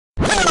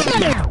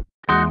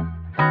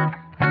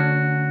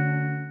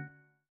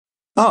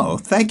Oh,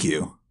 thank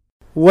you.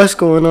 What's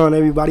going on,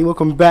 everybody?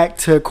 Welcome back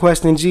to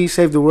Quest and G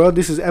Save the World.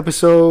 This is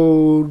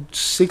episode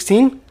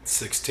 16?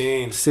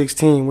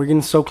 16. We're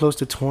getting so close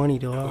to 20,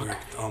 dog. We're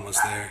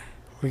almost there.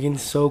 We're getting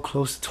so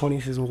close to 20.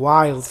 This is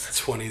wild.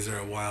 20s are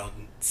a wild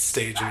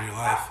stage in your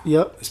life.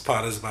 Yep. This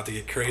pod is about to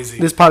get crazy.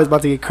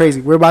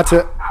 We're about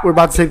to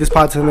take this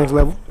pod to the next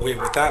level. Wait,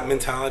 with that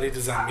mentality,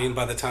 does that mean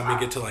by the time we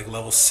get to like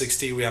level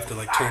 60, we have to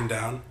like turn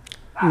down?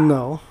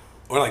 No.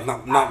 Or like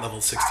not level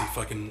 60,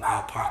 fucking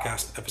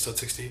podcast episode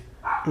 60?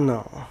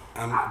 No.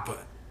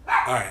 But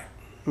all right.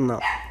 No.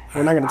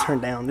 We're not gonna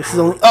turn down. This is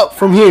only up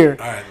from here.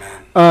 All right,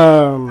 man.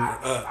 We're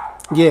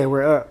up. Yeah,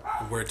 we're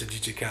up. Word to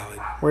DJ Khaled.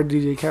 Word to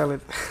DJ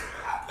Khaled.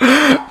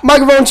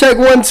 Microphone check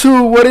 1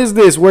 2. What is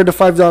this? Word to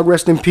Five Dog.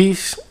 Rest in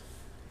peace.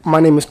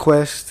 My name is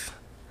Quest.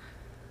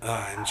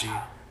 I'm G.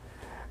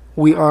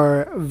 We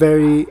are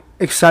very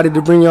excited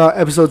to bring y'all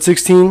episode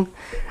 16.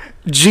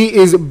 G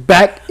is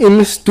back in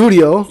the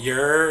studio.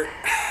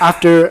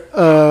 After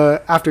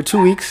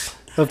 2 weeks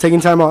of taking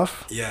time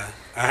off. Yeah,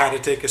 I had to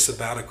take a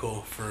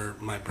sabbatical for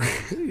my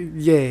brain.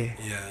 Yeah.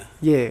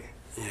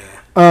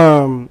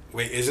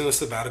 Wait, isn't a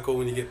sabbatical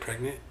when you get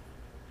pregnant?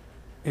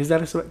 Is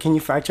that a can you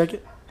fact check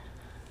it?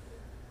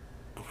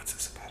 What's a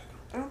sabbatical?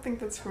 I don't think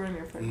that's for when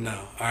you're pregnant.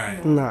 No. All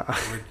right. Nah.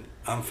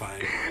 I'm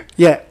fine.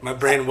 Yeah. My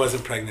brain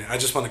wasn't pregnant. I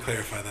just want to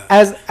clarify that.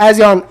 As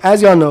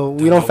y'all know,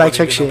 we don't fact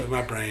check shit.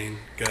 My brain,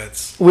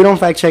 guts. We don't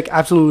fact check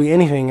absolutely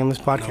anything on this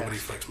podcast. Nobody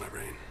fucks my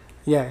brain.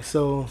 Yeah.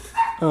 So,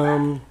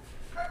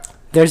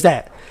 there's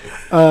that.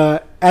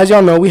 As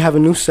y'all know, we have a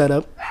new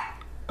setup.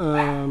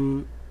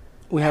 And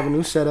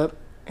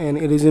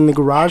it is in the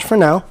garage for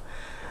now.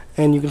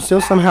 And you can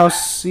still somehow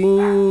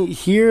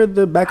hear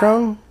the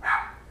background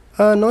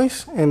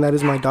noise, and that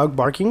is my dog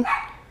barking.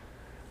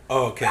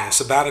 Oh, okay. A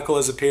sabbatical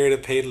is a period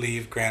of paid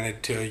leave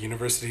granted to a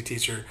university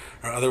teacher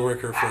or other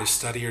worker for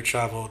study or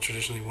travel,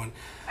 traditionally one.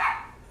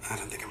 I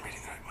don't think I'm reading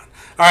the right one.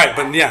 All right,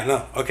 but yeah,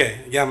 no.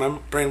 Okay. Yeah, my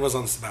brain was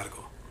on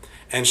sabbatical.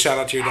 And shout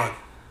out to your dog.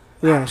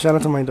 Yeah, shout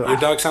out to my dog. Your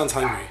dog sounds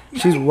hungry.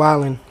 She's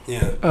wilding.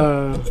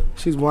 Yeah.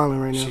 She's wilding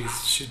right now.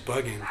 She's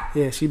bugging.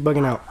 Yeah, she's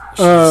bugging out.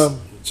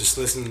 She's just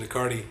listening to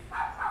Cardi,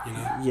 you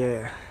know?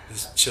 Yeah.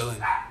 Just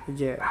chilling.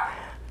 Yeah.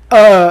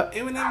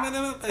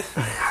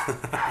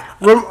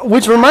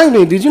 Which reminds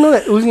me, did you know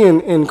that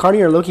Uzi and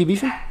Cardi are low-key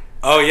beefing?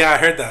 Oh, yeah, I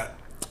heard that.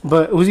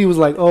 But Uzi was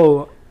like,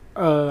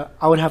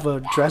 I would have a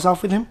dress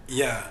off with him.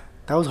 Yeah.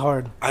 That was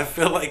hard. I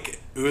feel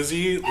like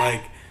Uzi,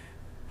 like,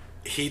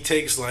 he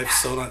takes life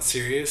so not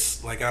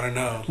serious. Like, I don't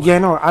know. Like, yeah,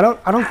 no, I don't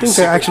think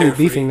they're actually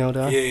carefree. Beefing though,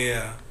 dog.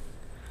 Yeah,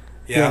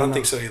 I don't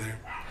think so either.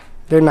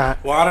 They're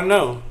not. Well, I don't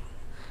know.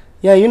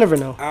 Yeah, you never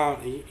know.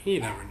 You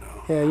never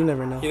know. Yeah, you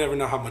never know. You never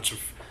know how much of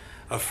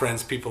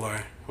friends people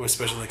are,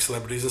 especially like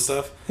celebrities and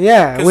stuff.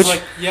 Yeah, which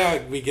like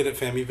we get it,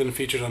 fam. You've been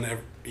featured on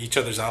each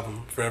other's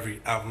album for every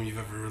album you've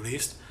ever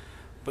released,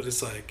 but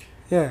it's like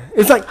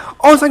it's like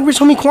Rich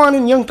Homie Quan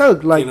and Young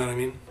Thug, like, you know what I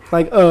mean?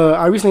 Like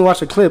I recently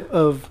watched a clip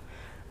of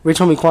Rich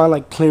Homie Quan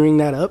like clearing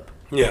that up.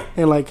 Yeah,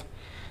 and like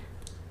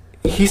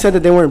he said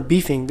that they weren't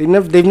beefing. They've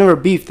never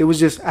beefed. It was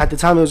just at the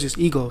time it was just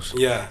egos.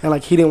 Yeah, and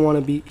like he didn't want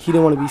to be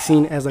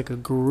seen as like a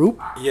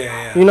group.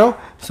 Yeah. You know,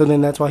 so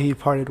then that's why he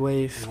parted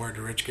ways. Word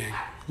to Rich Gang.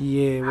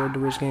 Yeah, word to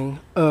Rich Gang.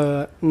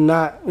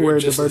 Not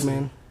word to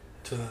Birdman.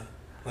 To the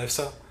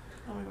Lifestyle.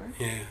 Oh my word.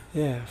 Yeah.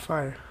 Yeah,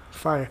 fire.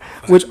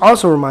 Which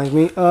also reminds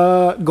me,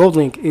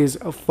 Goldlink is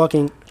a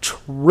fucking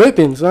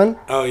tripping, son.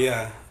 Oh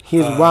yeah. He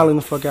is wilding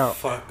the fuck out.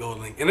 Fuck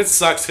Goldlink, and it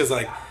sucks because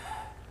like,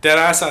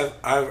 deadass.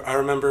 I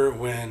remember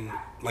when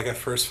like I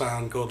first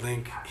found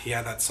Goldlink, he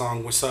had that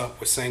song "What's Up"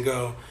 with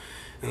Sango,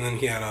 and then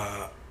he had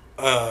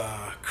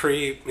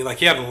Creep. Like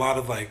he had a lot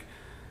of like.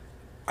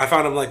 I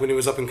found him like when he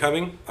was up and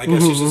coming, I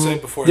guess you should say,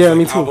 before his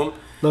me too. album.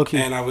 Low key.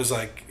 And I was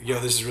like, yo,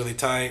 this is really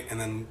tight. And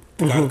then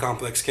the God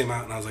Complex came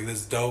out, and I was like, this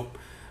is dope.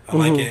 I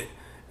like it.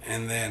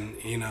 And then,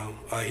 you know,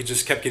 he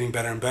just kept getting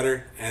better and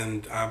better.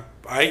 And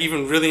I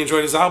even really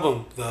enjoyed his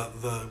album,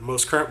 the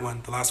most current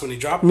one, the last one he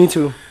dropped. Me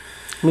too.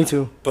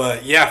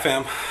 But yeah,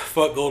 fam,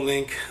 fuck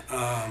Goldlink.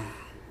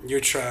 You're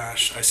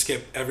trash. I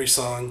skip every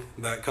song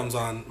that comes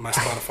on my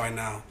Spotify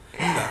now.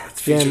 That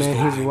features man,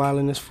 Goldlink. He's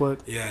wilding his foot.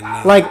 Yeah,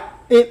 no. Like,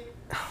 it...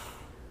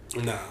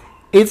 No.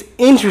 It's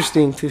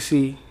interesting to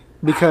see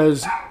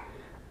because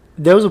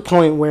there was a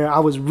point where I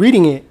was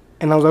reading it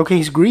and I was like, okay,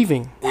 he's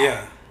grieving.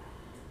 Yeah.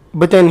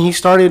 But then he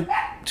started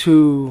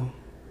to,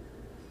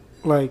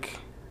 like,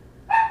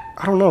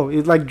 I don't know,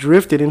 it like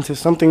drifted into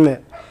something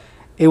that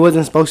it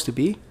wasn't supposed to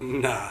be.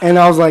 Nah. And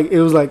I was like, it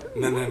was like,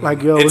 no.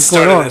 Like, yo, what's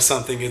going on? It started as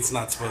something it's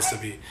not supposed to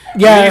be.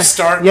 Yeah. When you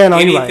start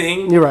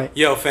anything, you're right.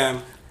 Yo,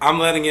 fam, I'm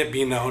letting it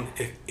be known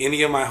if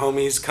any of my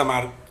homies come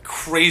out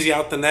crazy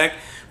out the neck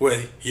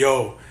with,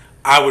 yo,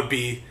 I would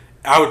be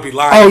lying.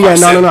 Oh yeah,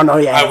 no,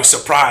 yeah. I was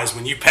surprised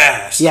when you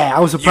passed. Yeah, I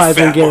was surprised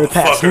when Gary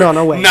passed.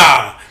 No way.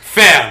 Nah,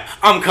 fam,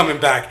 I'm coming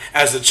back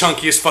as the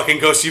chunkiest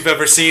fucking ghost you've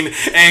ever seen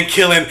and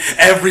killing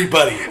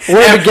everybody.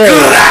 Word to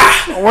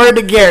Gary. Word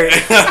to Gary.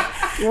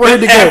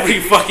 Every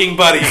fucking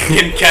buddy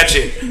can catch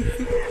it.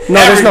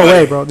 No, there's no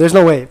way, bro. There's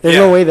no way. There's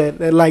no way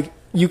that like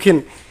you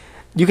can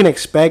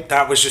expect.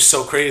 That was just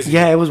so crazy.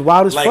 Yeah, it was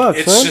wild as fuck.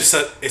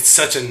 It's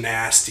such a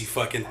nasty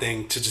fucking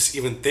thing to just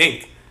even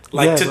think.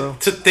 Like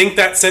to think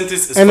that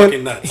sentence is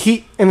fucking nuts.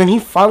 Then he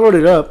followed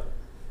it up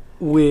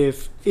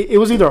with it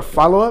was either a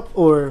follow up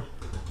or.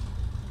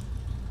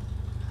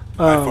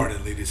 I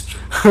farted, ladies and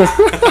gentlemen.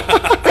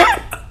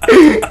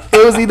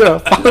 It was either a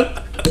follow.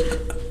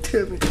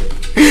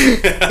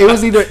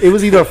 It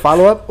was either a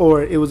follow up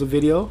or it was a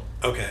video.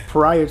 Okay.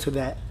 Prior to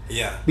that.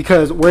 Yeah.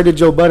 Because where did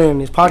Joe Budden in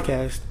his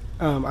podcast?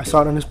 I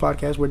saw it on his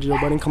podcast. Where did Joe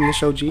Budden come to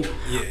Show G?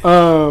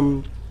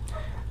 Yeah.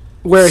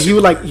 Where he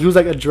was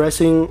like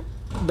addressing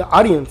the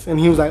audience, and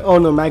he was like, "Oh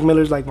no, Mac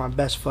Miller's like my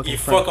best fucking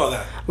friend." Fuck all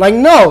that. Like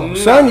no,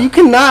 son, you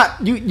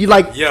cannot. You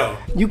like. Yo.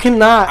 You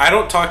cannot. I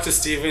don't talk to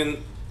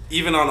Steven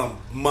even on a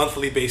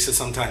monthly basis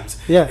sometimes.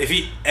 Yeah. If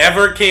he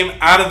ever came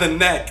out of the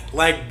neck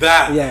like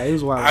that, yeah, it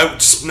was wild. I would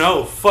just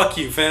no, fuck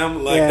you,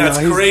 fam. Like that's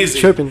crazy.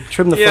 He's tripping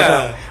the fuck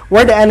out.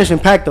 Word to Anderson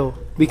 .Paak though,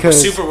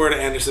 because super word to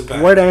Anderson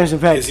 .Paak. Word to Anderson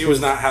 .Paak, because he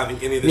was not having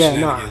any of the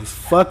shenanigans.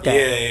 Fuck that.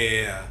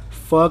 Yeah.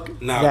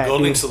 Fuck nah, that.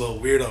 Goldlink's a little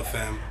weirdo,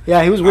 fam.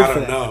 Yeah, he was weird I for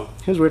don't that. know.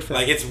 He was weird for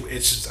like that.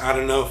 it's just I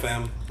don't know,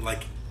 fam.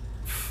 Like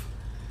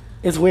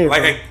it's weird.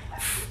 Like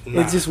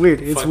bro. It's just weird.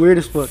 It's weird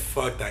as fuck.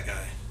 Fuck that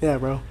guy. Yeah,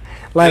 bro.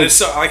 Like and it's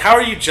so like how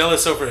are you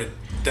jealous over a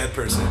dead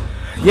person?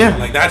 Yeah.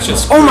 Like that's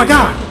just crazy. Oh my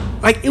god.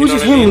 Like it was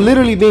just him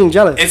literally being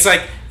jealous. It's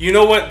like, you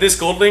know what this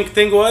Goldlink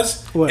thing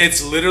was? What?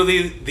 It's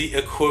literally the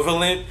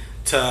equivalent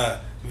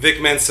to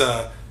Vic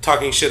Mensa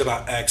talking shit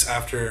about X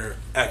after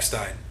X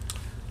died.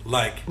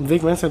 Like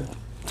Vic Mensa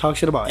talk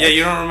shit about X. X.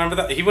 You don't remember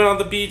that? He went on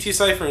the BET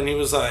Cypher and he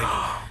was like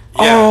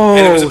oh,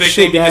 and it was a big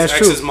thing because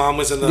X's true. Mom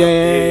was in the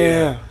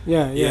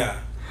yeah.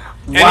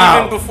 And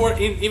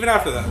even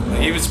after that,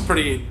 like, he was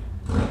pretty.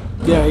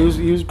 Yeah, he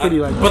was pretty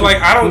like. But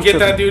like, I don't get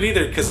that dude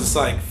either because it's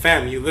like,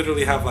 fam, you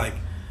literally have like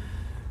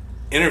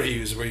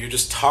interviews where you're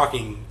just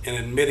talking and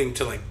admitting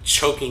to like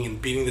choking and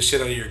beating the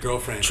shit out of your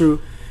girlfriend. True.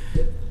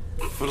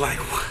 But like,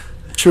 what?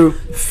 True.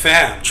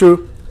 Fam.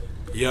 True.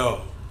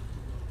 Yo,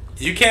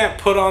 you can't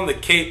put on the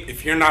cape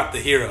if you're not the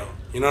hero.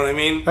 You know what I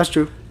mean? That's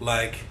true.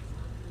 Like,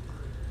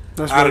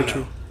 that's I very don't know.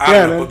 true. I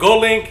don't know. But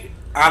Goldlink,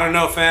 I don't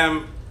know,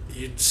 fam.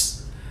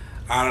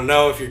 I don't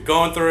know if you're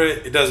going through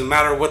it. It doesn't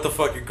matter what the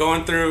fuck you're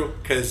going through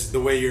because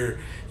the way you're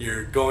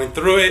going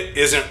through it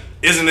isn't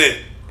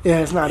it?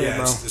 Yeah, it's not it,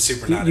 bro. It's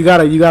super not. You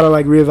gotta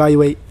like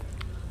reevaluate.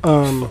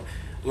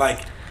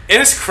 Like,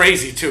 and it's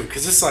crazy too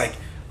because it's like,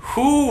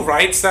 who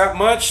writes that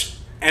much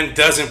and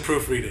doesn't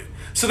proofread it?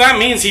 So that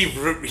means he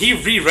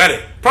reread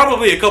it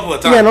probably a couple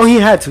of times. Yeah, no, he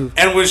had to,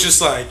 and was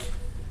just like,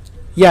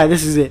 yeah,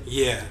 this is it.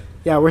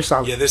 Yeah, we're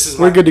solid. Yeah,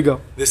 we're good to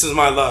go. This is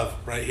my love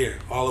right here,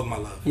 all of my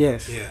love.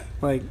 Yes. Yeah.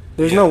 Like,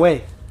 there's no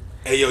way.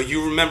 Hey, yo,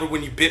 you remember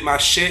when you bit my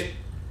shit?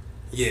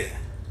 Yeah,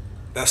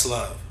 that's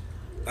love.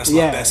 That's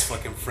my best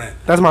fucking friend.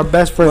 That's my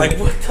best friend. Like,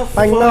 what the fuck?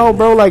 Like, no,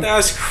 bro. Like,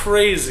 that's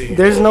crazy.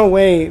 There's no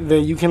way that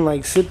you can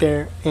like sit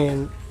there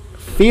and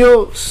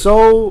feel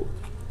so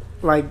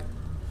like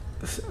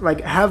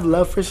have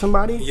love for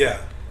somebody.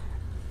 Yeah.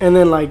 And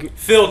then like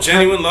feel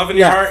genuine love in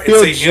your heart.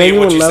 Feel and say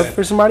genuine love said.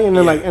 For somebody, and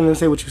then and then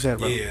say what you said,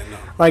 bro. Yeah, no.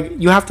 Like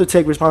you have to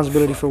take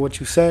responsibility for what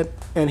you said,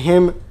 and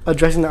him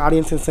addressing the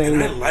audience and saying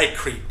and that I like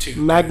Creep too.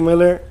 Mac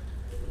Miller.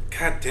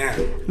 God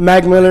damn.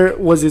 Mac Miller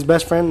was his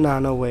best friend. Nah,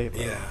 no way,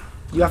 bro. Yeah.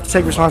 You have to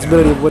take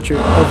responsibility of what you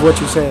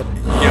said.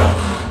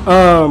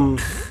 Yeah.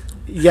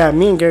 Yeah,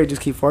 me and Gary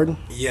just keep farting.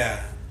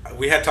 Yeah.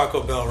 We had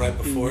Taco Bell right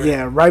before.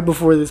 Yeah, right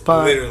before this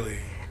pod. Literally.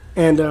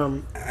 And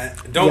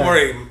don't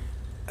worry,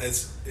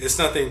 it's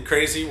nothing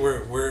crazy.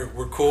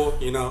 We're cool,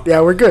 you know.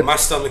 Yeah, we're good. My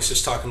stomach's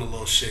just talking a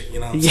little shit,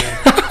 you know what I'm saying?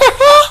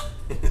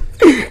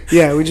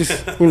 Yeah, we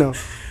just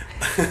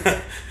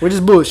we're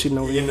just bullshitting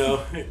over here. You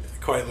know,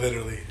 quite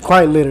literally.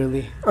 Quite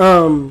literally.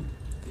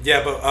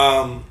 Yeah, but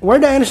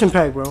word to Anderson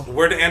 .Paak, bro.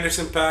 Word to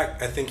Anderson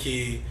 .Paak. I think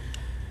he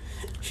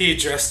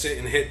addressed it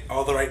and hit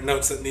all the right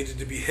notes that needed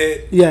to be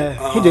hit.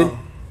 Yeah, he did.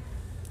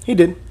 He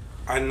did.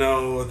 I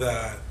know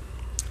that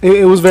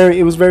it was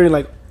very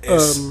like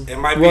it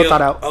might well be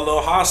thought out. A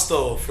little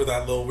hostile for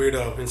that little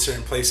weirdo in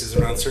certain places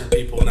around certain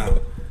people now.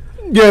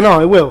 Yeah, no,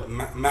 it will.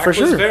 Mac for was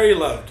sure. very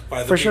loved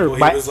by the for people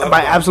sure. he was loved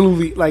by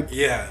absolutely like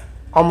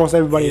almost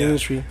everybody in the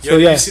industry. Yo,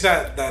 did you see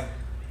that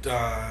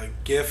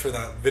GIF or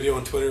that video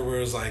on Twitter where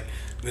it was like,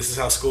 this is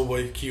how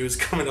Schoolboy Q is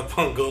coming up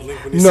on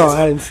Goldlink when he No, says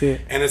I didn't see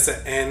it. And it's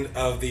the end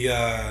of the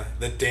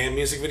Damn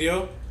music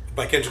video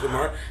by Kendrick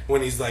Lamar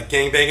when he's like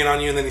gangbanging on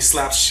you and then he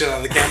slaps shit out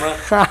of the camera.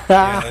 Yeah,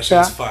 that shit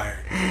was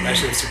fire. That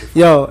shit was super fire.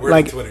 Yo,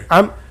 like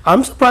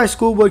I'm surprised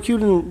Schoolboy Q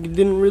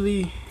didn't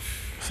really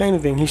say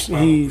anything.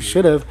 He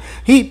should have.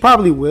 He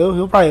probably will.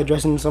 He'll probably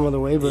address it in some other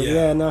way. But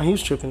no, he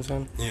was tripping,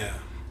 son. Yeah,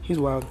 he's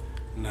wild.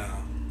 No,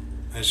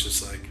 it's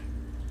just like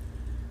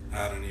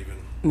I don't even.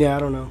 Yeah, I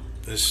don't know.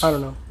 I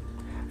don't know.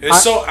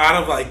 It's so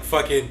out of like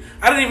fucking.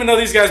 I didn't even know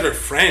these guys were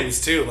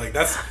friends too. Like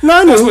that's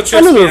I knew what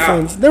they were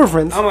friends. They were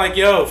friends. I'm like,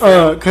 yo,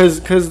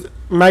 because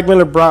Mac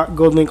Miller brought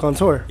Goldlink on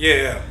tour.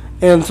 Yeah.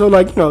 And so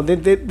like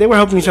they were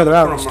helping each other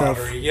out and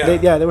stuff. Yeah.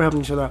 They were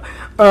helping each other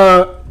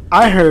out.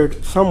 I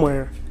heard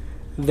somewhere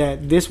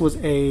that this was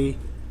a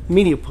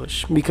media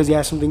push because he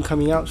has something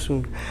coming out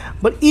soon.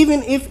 But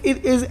even if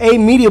it is a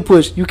media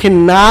push, you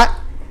cannot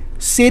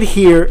sit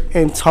here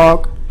and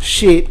talk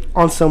shit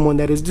on someone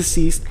that is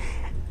deceased.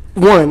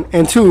 One,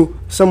 and two,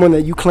 someone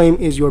that you claim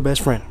is your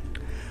best friend.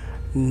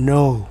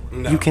 No.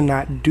 You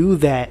cannot do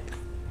that.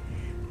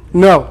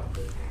 No.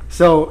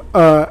 So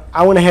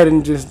I went ahead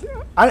and just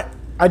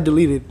I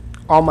deleted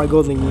all my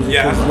Goldlink music.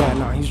 Yeah,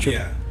 no, he's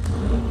tripping. Yeah.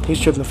 He's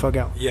tripping the fuck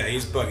out. Yeah,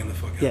 he's bugging the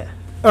fuck out.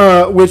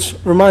 Yeah. Which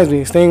reminds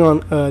me, staying on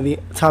the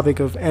topic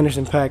of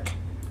Anderson .Paak,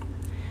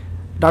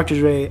 Dr.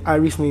 Dre, I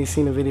recently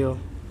seen a video.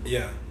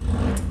 Yeah.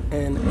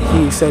 And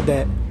he said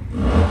that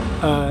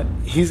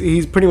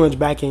he's pretty much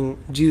backing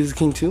Jesus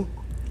King 2.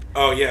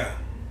 Oh, yeah.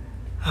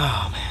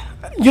 Oh, man.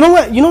 You know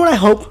what I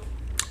hope?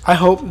 I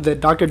hope that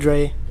Dr.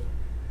 Dre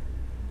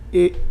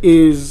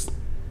is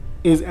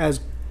as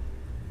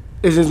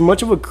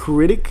much of a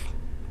critic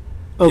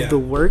of the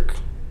work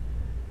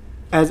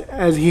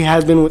as he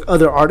has been with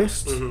other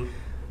artists,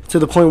 to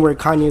the point where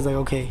Kanye is like,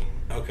 okay,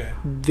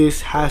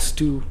 this has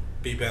to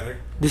be better.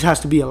 This has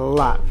to be a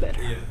lot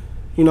better. Yeah.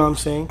 You know what I'm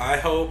saying? I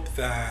hope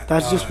that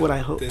that's just what I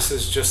hope. This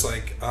is just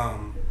like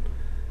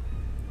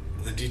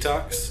the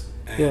detox.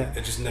 And yeah.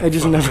 It just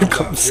never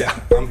comes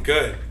out. Yeah, I'm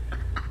good.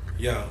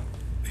 Yo,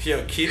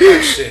 keep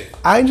that shit.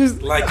 I just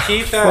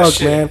keep that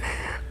shit, man.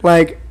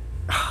 Like,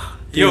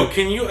 yo,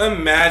 can you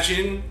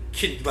imagine?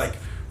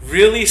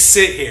 Really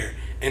sit here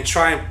and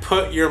try and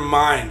put your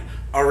mind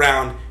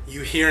around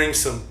you hearing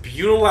some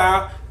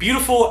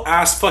beautiful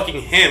ass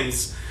fucking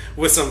hymns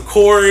with some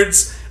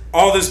chords,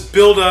 all this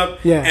build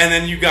up, and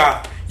then you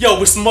got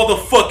it's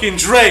motherfucking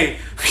Dre.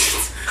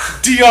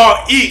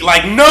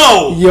 DRE,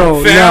 no,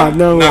 yo, fam.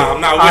 no,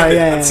 I'm not with it.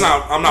 That's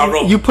not. I'm not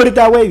rolling. You put it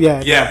that way,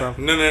 yeah, bro.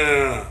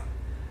 No.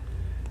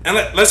 And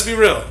let's be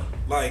real.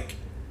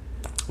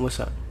 What's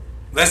up?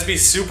 Let's be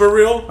super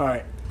real. All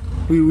right,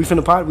 we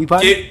finna pod. We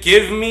pod.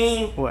 Give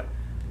me what?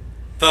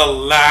 The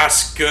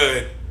last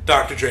good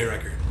Dr. Dre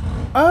record.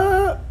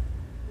 All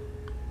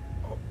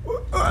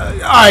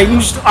right,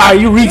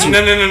 you reaching? No.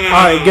 All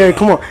right, Gary,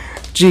 come on.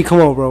 G, come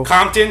on, bro.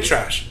 Compton,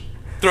 trash.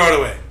 Throw it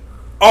away.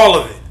 All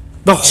of it.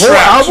 The whole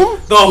album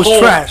was whole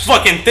trash.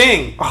 Fucking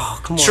thing. Oh,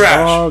 come on,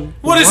 trash. dog.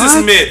 What is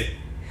this mid?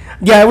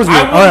 Yeah, it was mid.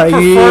 I would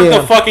prefer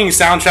the fucking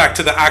soundtrack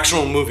to the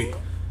actual movie.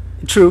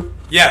 True.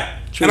 Yeah,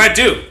 True. And I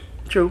do.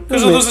 True.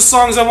 Those are the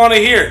songs I want to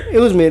hear. It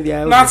was mid,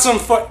 yeah. Not some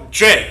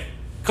Dre.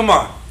 Come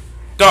on,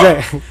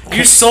 dog.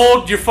 You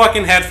sold your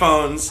fucking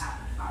headphones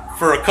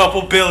for a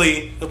couple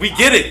billy. We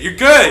get it. You're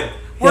good.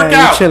 Work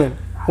out. You're chilling.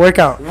 Work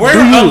out. Wear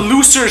a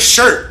looser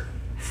shirt.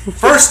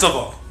 First of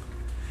all.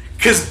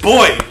 Cause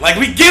boy,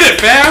 we get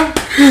it, fam.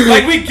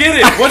 We get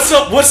it. What's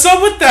up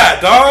with that,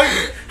 dog?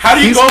 How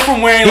do you go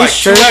from wearing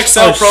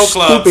 2XL Pro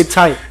Clubs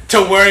tight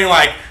to wearing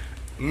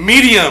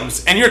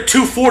mediums and you're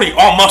 240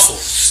 all muscle?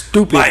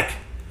 Stupid.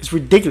 It's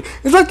ridiculous.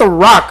 It's like The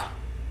Rock.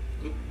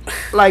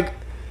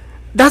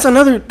 That's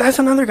another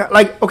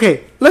guy.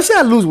 Okay, let's say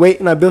I lose weight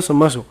and I build some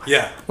muscle.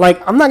 Yeah.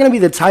 I'm not gonna be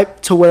the type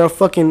to wear a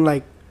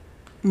fucking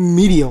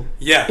medium.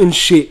 Yeah. And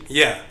shit.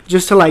 Yeah.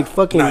 Just to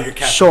fucking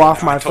show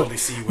off my. I totally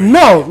see you wearing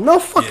no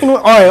fucking. Yeah.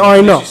 All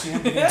right, no.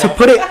 To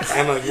put it.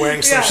 And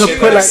wearing some to shit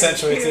put that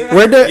accentuates it.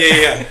 Where the?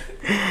 Yeah.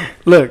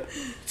 Look.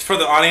 For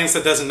the audience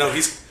that doesn't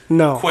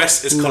know,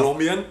 Quest is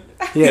Colombian.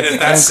 Yeah. And if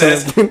that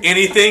says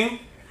anything,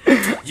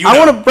 I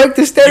want to break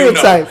the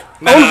stereotype.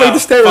 I want to break the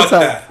stereotype.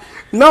 Fuck that.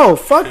 No,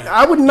 fuck.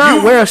 I would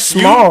not wear a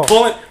small.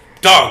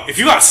 Dog, if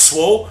you got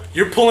swole,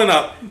 you're pulling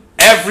up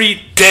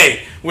every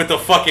day with a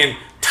fucking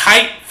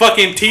tight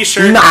fucking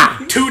t-shirt,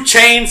 2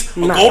 chains, a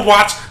gold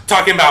watch,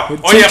 talking about oye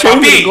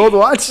papi, gold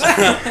watch.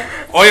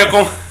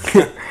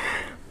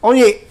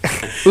 Oye,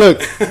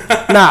 look,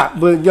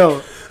 but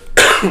yo,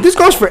 this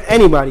goes for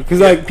anybody, cause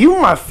people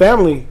in my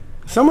family,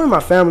 someone in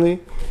my family,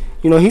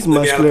 he's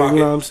muscular, you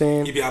know what I'm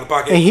saying? He be out of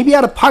pocket, and he be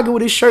out of pocket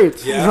with his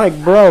shirts. Yeah. It's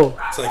bro.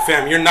 It's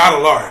fam, you're not a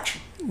large.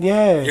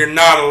 Yeah. You're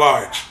not a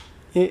large.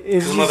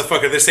 It's just,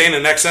 motherfucker, this ain't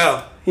an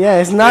XL.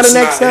 Yeah, it's not an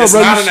XL,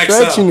 bro. You're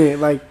stretching it,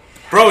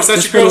 bro, is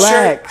that your girl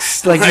shirt?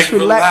 Just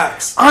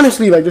relax.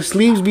 Honestly, the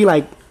sleeves be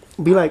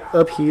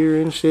up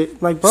here and shit.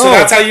 Bro. So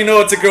that's how you know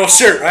it's a girl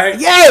shirt, right?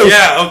 Yes.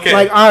 Yeah,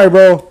 okay. All right,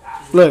 bro.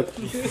 Look.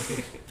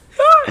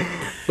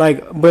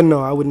 But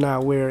no, I would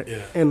not wear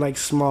it in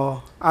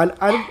small.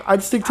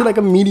 I'd stick to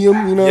a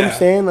medium, you know what I'm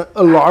saying?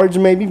 A large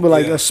maybe, but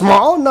a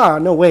small? Nah,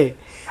 no way.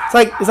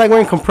 It's like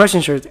wearing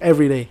compression shirts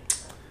every day.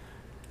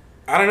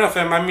 I don't know,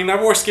 fam. I mean,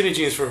 I wore skinny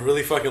jeans for a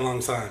really fucking long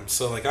time,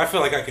 so I feel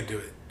like I could do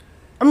it.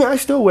 I mean, I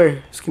still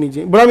wear skinny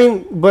jeans,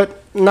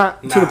 but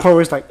not to the point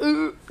where it's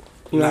you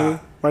know,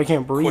 where I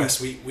can't breathe.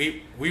 Quest,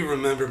 we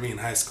remember me in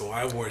high school.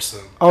 I wore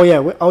some. Oh yeah.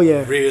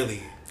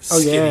 Really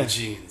skinny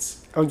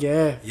jeans. Oh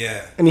yeah.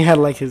 Yeah. And he had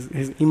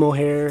his emo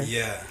hair.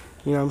 Yeah.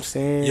 You know what I'm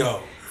saying?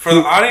 Yo, for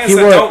the audience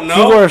that don't know,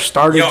 he wore a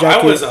starter jacket.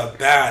 I was a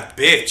bad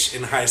bitch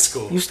in high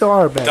school. You still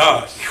are a bad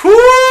bitch.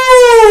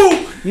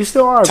 Woo! You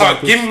still are a bad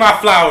bitch. Give me my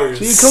flowers.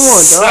 See, come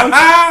on,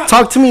 dog.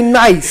 Talk to me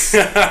nice.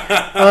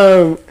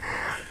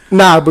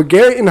 But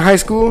Garrett in high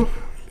school,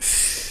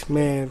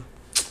 man,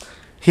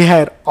 he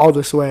had all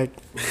the swag,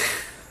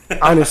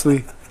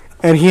 honestly,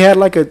 and he had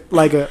like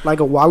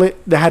a wallet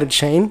that had a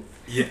chain.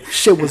 Yeah.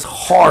 Shit was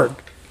hard.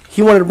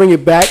 He wanted to bring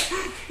it back.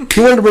 He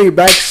wanted to bring it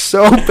back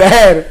so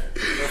bad.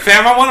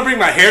 Fam, I want to bring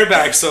my hair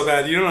back so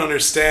bad. You don't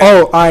understand.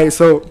 Oh, all right.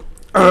 So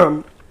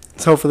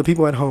for the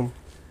people at home,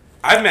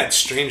 I've met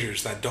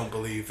strangers that don't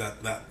believe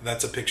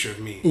that's a picture of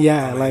me.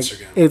 yeah, on my like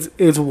Instagram.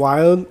 it's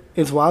wild.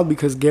 It's wild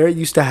because Garrett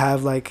used to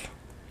have like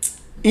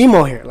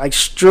emo hair, like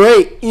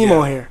straight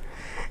emo hair,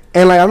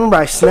 and like I remember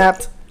I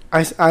snapped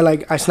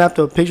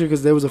a picture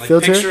because there was a like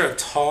filter. Picture of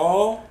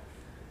tall,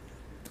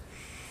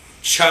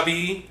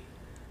 chubby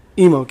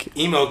Emo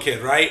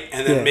kid, right?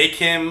 And then Yeah.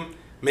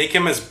 make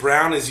him as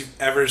brown as you've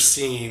ever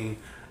seen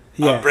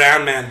Yeah. a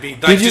brown man be.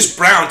 Like just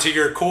brown to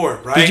your core,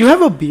 right? Did you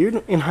have a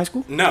beard in high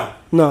school? No.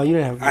 No, you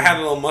didn't have a beard. I had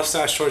a little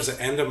mustache towards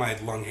the end of my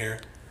long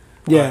hair.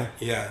 Yeah.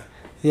 Yeah.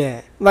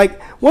 Yeah.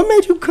 Like, what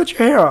made you cut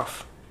your hair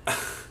off? I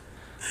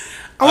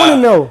want to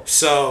know.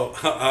 So,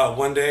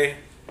 one day,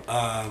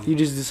 You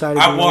just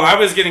decided I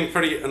was getting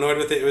pretty annoyed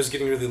with it. It was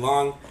getting really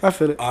long. I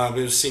feel it. It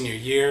was senior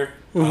year.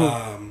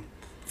 Mm-hmm.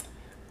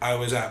 I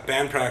was at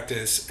band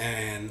practice,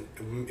 and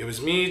it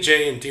was me,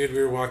 Jay, and dude. We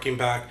were walking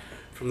back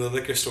from the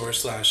liquor store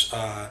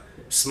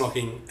 /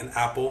 smoking an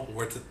apple.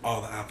 Worth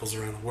all the apples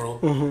around the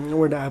world. Mm-hmm.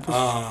 Where the apples?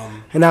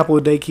 An apple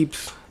a day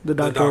keeps the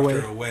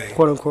doctor, away.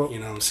 Quote unquote. You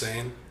know what I'm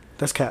saying?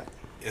 That's cap.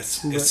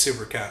 It's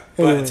super cat,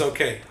 Anyway. but it's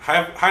okay.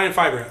 High in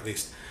fiber at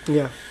least.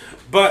 Yeah.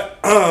 But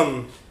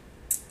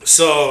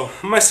so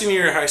my senior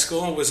year of high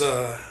school was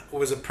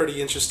a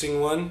pretty interesting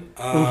one.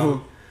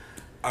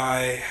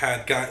 I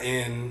had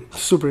gotten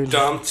Super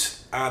dumped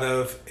out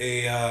of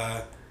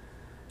a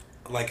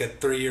like a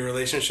 3-year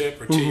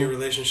relationship or 2-year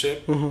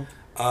relationship, and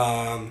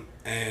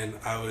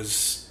I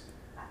was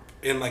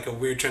in like a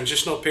weird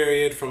transitional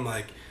period from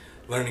like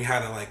learning how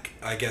to like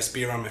I guess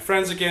be around my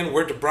friends again.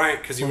 Word to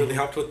Bryant because he really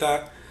helped with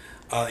that.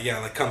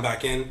 Like come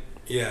back in.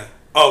 Yeah.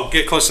 Oh,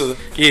 get close to the.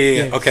 Yeah.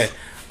 Yes. Okay.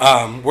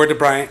 Word to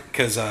Bryant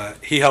because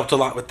he helped a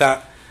lot with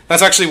that.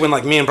 That's actually when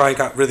like me and Bryant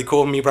got really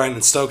cool. Me, Bryant,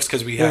 and Stokes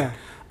because we had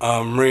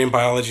marine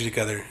biology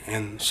together.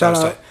 And shout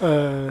out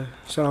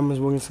Ms.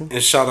 Wilkinson.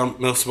 And shout out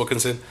Miss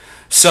Wilkinson.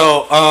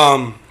 So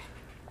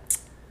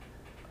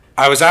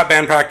I was at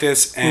band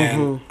practice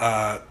and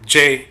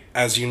Jay,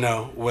 as you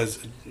know,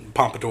 was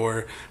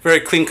pompadour, very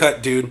clean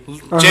cut dude.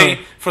 Jay,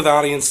 for the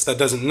audience that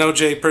doesn't know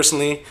Jay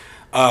personally,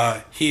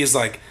 he is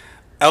like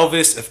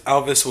Elvis if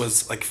Elvis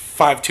was like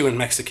 5'2" and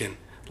Mexican.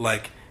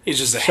 Like he's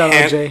just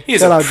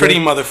he's a pretty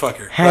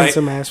motherfucker.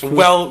 Handsome right? ass food.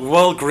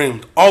 Well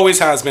groomed. Always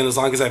has been as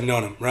long as I've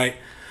known him, right?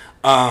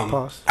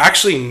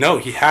 Actually no,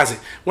 he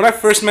hasn't. When I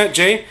first met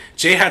Jay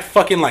had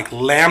fucking like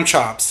lamb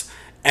chops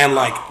and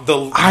like the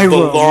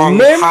long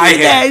high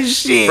hair.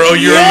 Shit. Bro,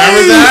 you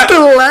remember that?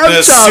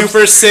 The chops.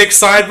 super sick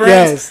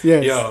sideburns?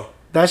 Yes. Yo.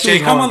 That Jay,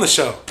 come on the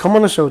show. Come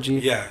on the show, G.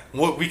 Yeah,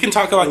 well, we can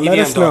talk about Let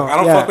EDM, us dog. know. I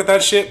don't fuck with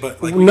that shit,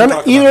 but like we can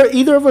talk about it.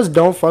 Either of us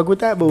don't fuck with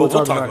that, but we'll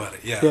talk about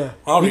it. Yeah.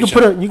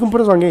 You can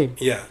put us on game.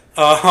 Yeah.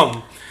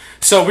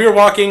 So we were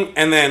walking,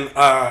 and then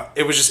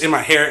it was just in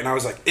my hair, and I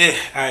was like, eh.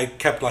 I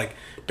kept like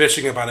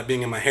bitching about it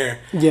being in my hair.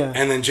 Yeah.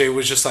 And then Jay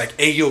was just like,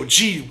 hey, yo,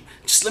 G,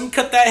 just let me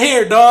cut that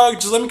hair, dog.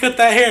 Just let me cut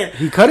that hair.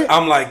 He cut it?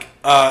 I'm like,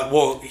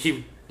 well,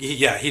 he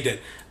did.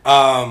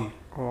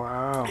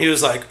 Wow. He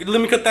was like,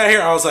 let me cut that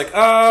hair. I was like,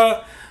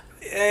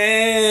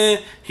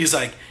 He's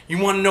like, you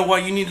want to know why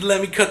you need to let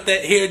me cut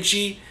that hair,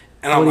 G?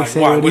 And I'm like,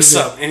 why? What's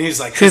up? And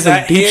he's like, because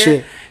that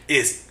hair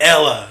is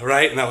Ella,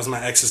 right? And that was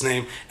my ex's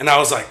name. And I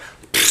was like,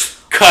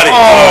 cut it,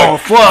 dog.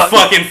 Fuck.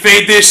 Fucking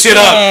fade this shit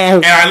up.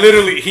 And I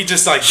literally, he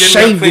just like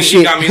didn't clean.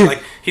 He got me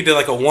like, he did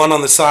like a 1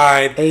 on the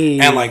side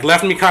and like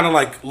left me kind of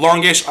like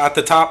longish at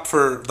the top.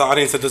 For the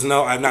audience that doesn't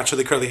know, I have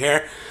naturally curly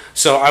hair.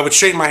 So I would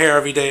straighten my hair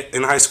every day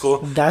in high school.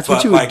 That's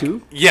what you would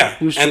do? Yeah.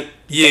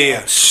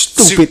 Yeah.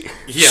 Stupid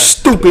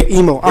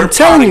emo. I'm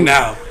telling you.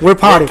 Now. We're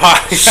potting.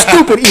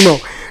 Stupid emo.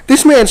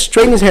 This man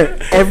straightens his hair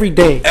every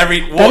day. Every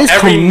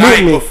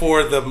night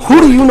before the. Who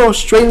do you know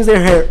straightens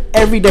their hair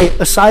every day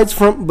besides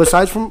a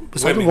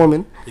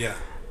woman? Yeah.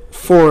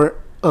 For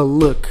a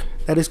look.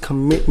 That is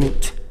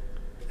commitment.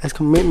 That's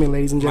commitment,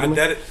 ladies and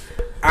gentlemen.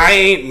 I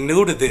ain't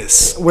new to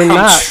this. I'm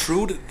not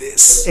true to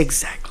this.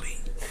 Exactly.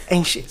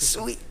 Ain't shit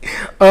sweet.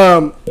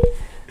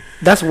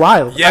 That's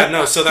wild. Yeah,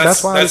 no. So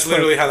that's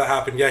literally how that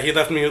happened. Yeah, he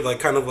left me like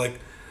kind of like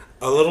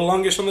a little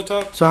longish on the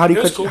top. So how do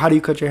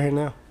you cut your hair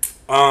now?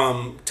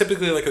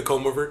 Typically like a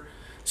comb over.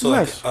 So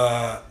nice.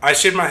 like I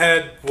shaved my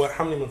head.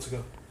 How many months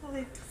ago?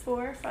 Like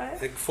 4 or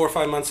 5. Like 4 or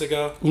 5 months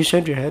ago. You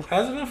shaved your head?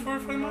 Has it been 4 or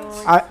 5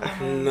 months?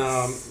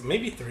 No,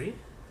 maybe 3.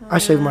 I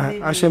shaved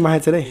my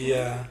head today.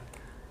 Yeah.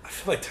 I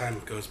feel like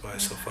time goes by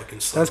so fucking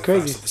slow. That's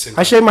crazy.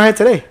 I shaved my head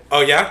today.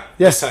 Oh yeah?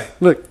 Yes. That's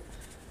tight. Look.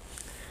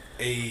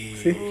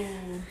 See?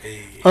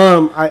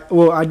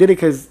 I did it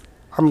because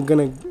I'm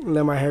gonna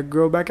let my hair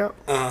grow back out.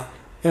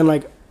 And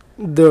like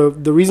the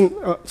reason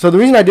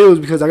I did it was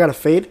because I got a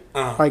fade,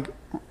 like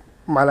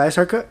my last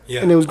haircut,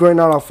 and it was growing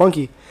out all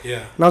funky.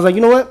 Yeah. And I was like,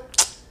 you know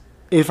what?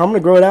 If I'm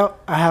gonna grow it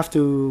out, I have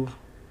to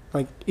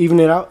like even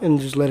it out and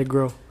just let it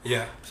grow.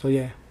 Yeah. So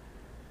yeah.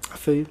 I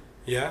feel you.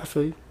 Yeah. I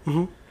feel you.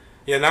 Mm-hmm.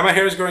 Yeah. Now my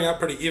hair is growing out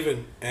pretty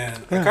even,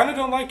 and I kind of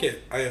don't like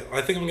it.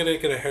 I think I'm gonna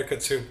get a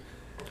haircut soon.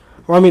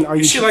 Well, I mean, are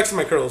you? She likes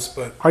my curls,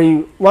 but Are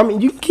you? Well, I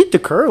mean, you can keep the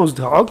curls,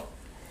 dog.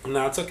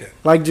 no, it's okay.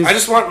 Like just. I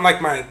just want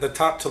like the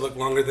top to look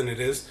longer than it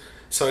is,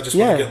 so I just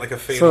want to get like a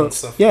fade so, and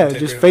stuff. Yeah, and take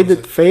just it fade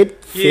up. fade,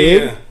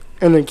 Yeah.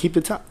 and then keep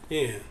the top,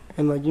 Yeah.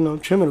 and like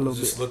trim it a little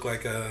Just bit. look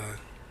like a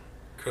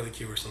Curly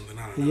Q or something.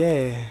 I don't know.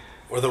 Yeah.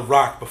 Or The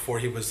Rock before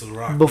he was The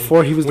Rock.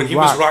 Before he was when The he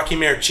Rock. was Rocky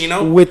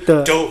Maricino. With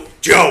the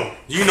Joe,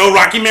 you know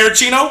Rocky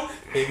Maricino?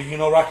 Maybe you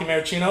know Rocky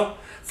Maricino.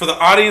 For the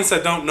audience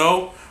that don't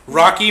know,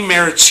 Rocky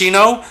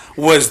Maricino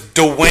was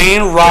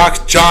Dwayne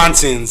Rock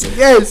Johnson's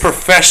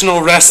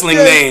professional wrestling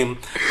name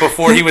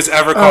before he was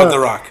ever called The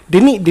Rock.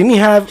 Didn't he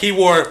have? He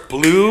wore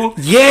blue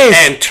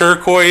Yes. and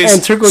turquoise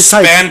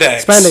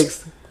tights.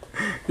 Spandex.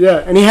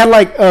 Yeah, and he had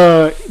like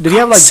did he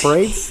have like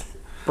braids?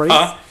 Braids?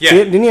 Yeah.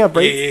 Didn't he have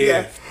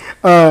braids?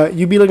 Yeah.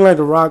 You be looking like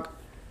The Rock.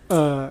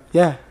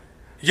 Yeah.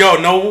 Yo,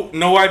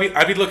 no,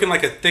 I be looking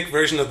like a thick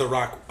version of The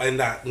Rock in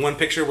that one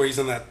picture where he's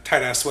in that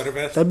tight ass sweater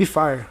vest. That'd be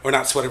fire. Or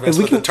not sweater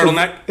vest, but the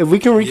turtleneck. If we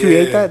can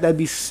recreate that, that'd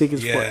be sick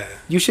as fuck. Yeah.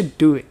 You should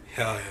do it.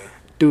 Hell yeah.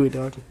 Do it,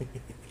 dog.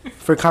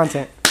 For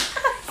content.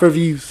 For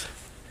views.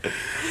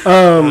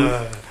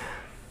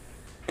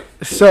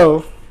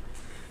 So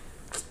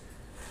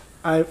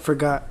I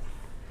forgot.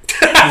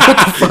 What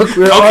the fuck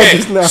we're on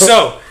just now.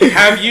 So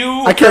have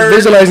you? I kept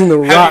visualizing The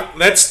Rock.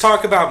 Let's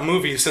talk about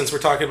movies since we're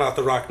talking about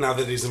The Rock now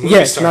that he's a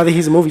movie star. Now that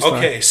he's a movie star.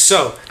 Okay,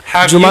 so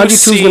have you Jumanji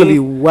seen 2 is gonna be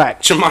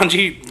whack.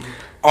 Jumanji?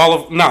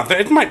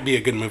 It might be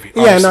a good movie.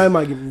 Yeah, no, it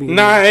might be.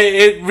 Nah,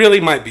 it really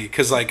might be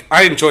because like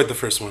I enjoyed the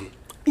first one.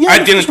 Yeah,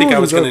 I didn't think I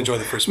was gonna enjoy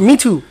the first one. Me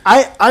too.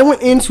 I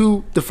went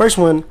into the first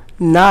one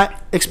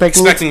not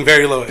expecting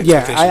very low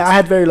expectations. Yeah, I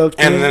had very low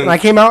expectations. And then I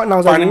came out and I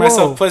was like, finding whoa.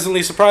 myself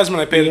pleasantly surprised when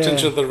I paid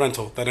attention to the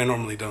rental that I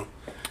normally don't.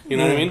 You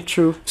know what I mean?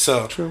 True.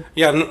 So True.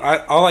 Yeah,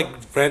 I like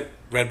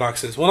red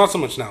boxes. Well, not so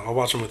much now. I'll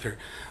watch them with her.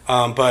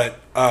 But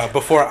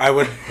before I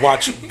would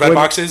watch red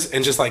boxes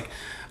and just like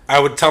I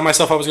would tell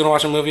myself I was gonna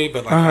watch a movie,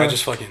 but like I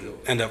just fucking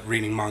end up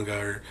reading manga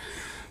or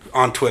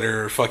on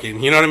Twitter or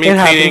fucking, you know what I mean? It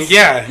happens.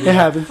 Yeah, it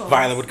happens.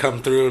 Violet would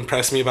come through and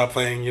press me about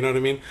playing. You know what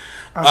I mean?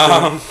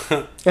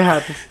 It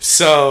happens.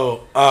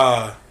 So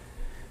I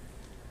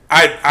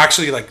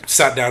actually like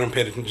sat down and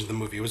paid attention to the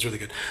movie. It was really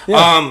good.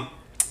 Yeah.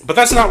 But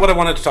that's not what I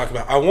wanted to talk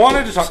about. I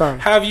wanted to talk. Sorry.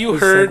 Have you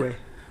heard?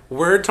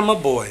 Word to my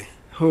boy.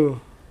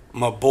 Who?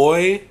 My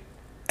boy,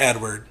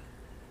 Edward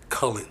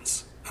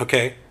Cullens.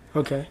 Okay.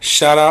 Okay.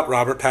 Shout out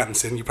Robert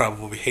Pattinson. You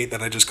probably hate that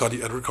I just called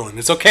you Edward Cullen.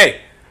 It's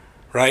okay,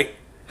 right?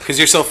 Because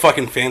you're so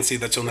fucking fancy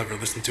that you'll never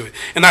listen to it,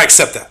 and I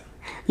accept that.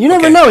 You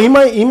never know. He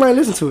might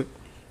listen to it.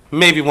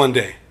 Maybe one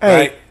day, hey,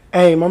 right?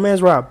 Hey, my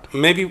man's Rob.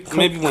 Maybe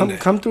one day.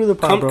 Come through the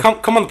pod, bro.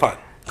 Come on the pod.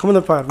 Come on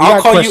the pod.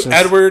 I'll call you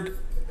Edward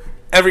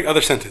every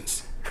other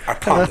sentence. I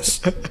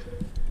promise.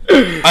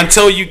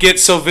 Until you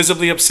get so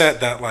visibly upset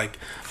that like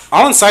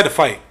I'll incite a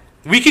fight.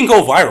 We can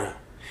go viral.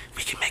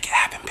 We can make it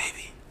happen,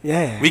 baby.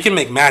 Yeah. We can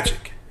make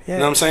magic. Yeah. You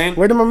know what I'm saying?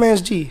 Where did my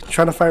man's G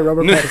trying to fight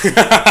Robert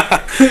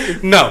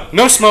Pattinson?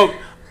 No smoke.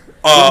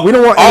 We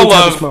don't want any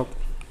type of smoke.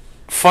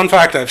 Fun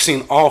fact: I've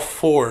seen all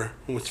four.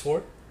 What's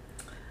four?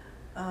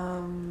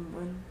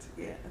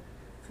 Yeah,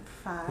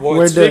 5. Well,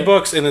 it's 3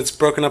 books and it's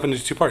broken up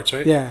into 2 parts,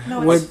 right? Yeah.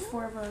 No, it's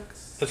 4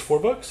 books. It's 4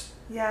 books.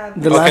 Yeah.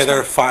 Okay, there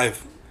are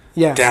 5.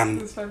 Yeah.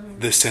 Damn,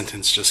 this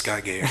sentence just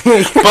got gayer.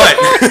 But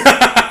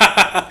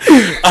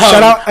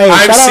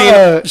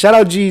shout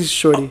out G's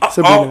shorty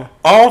Sabrina.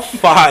 All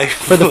 5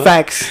 for the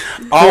facts.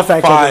 All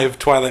 5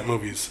 Twilight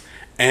movies,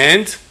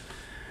 and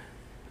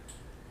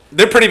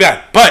they're pretty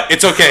bad, but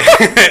it's okay.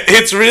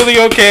 It's really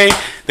okay.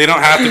 They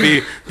don't have to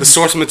be. The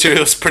source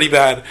material is pretty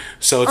bad,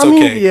 so it's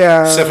okay.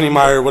 Yeah. Stephanie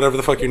Meyer, whatever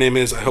the fuck your name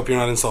is, I hope you're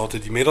not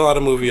insulted. You made a lot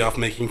of movie off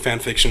making fan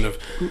fiction of.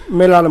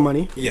 Made a lot of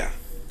money. Yeah.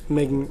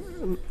 Making.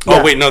 Yeah.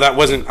 Oh wait, no, that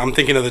wasn't. I'm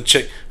thinking of the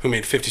chick who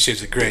made 50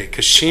 Shades of Grey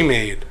because she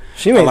made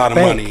a lot of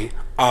money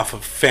off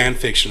of fan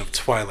fiction of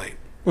Twilight,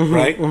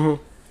 right?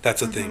 Mm-hmm.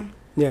 That's a thing.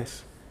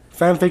 Yes,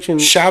 fan fiction.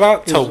 Shout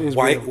out to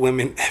white real.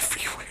 Women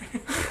everywhere.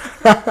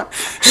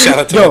 Shout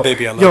out to my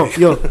baby. I love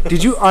you. Yo,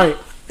 did you? All right,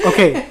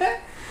 okay.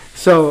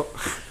 So,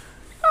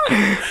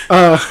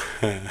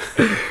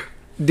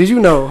 did you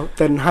know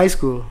that in high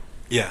school?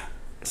 Yeah.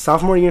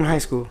 Sophomore year in high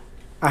school,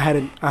 I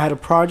had a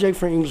project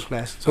for English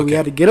class, so we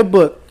had to get a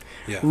book.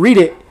 Yeah. Read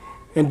it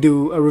and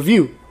do a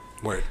review.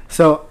 Word.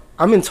 So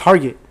I'm in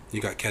Target. You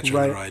got Catcher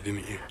in the Rye,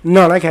 didn't you?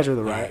 No, not Catcher in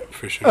the Rye. Right,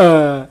 for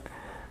sure.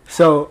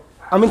 So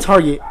I'm in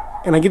Target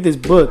and I get this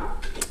book,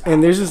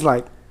 and there's this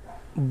like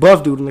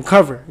buff dude on the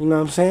cover. You know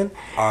what I'm saying?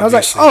 I was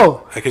like,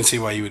 oh. I can see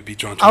why you would be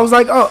drawn to. I was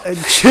like, oh,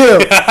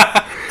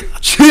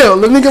 chill.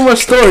 Let me get my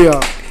story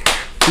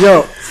off.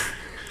 Yo.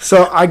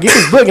 So I get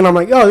this book and I'm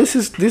like, yo,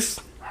 this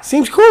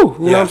seems cool.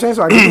 You know what I'm saying?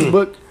 So I get this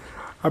book,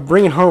 I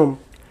bring it home,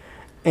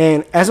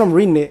 and as I'm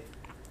reading it,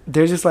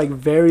 there's this like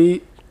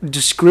very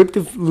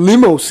descriptive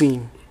limo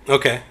scene.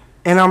 Okay.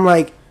 And I'm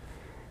like,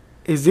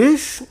 is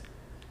this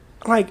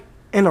like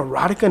an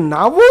erotica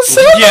novel?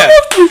 Yeah.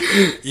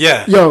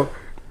 Yeah. Yo,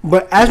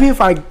 But ask me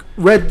if I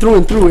read through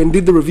and through and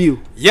did the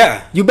review.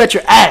 Yeah. You bet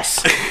your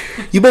ass.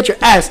 You bet your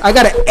ass. I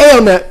got an A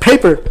on that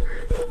paper.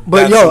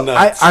 But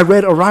That's I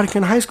read erotica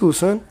in high school,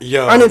 son.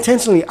 Yo.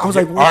 Unintentionally. I was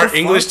like, what Our the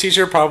English fuck?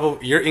 teacher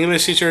your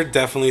English teacher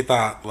definitely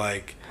thought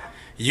like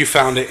you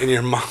found it in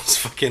your mom's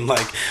fucking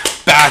like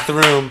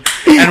bathroom,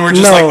 and we're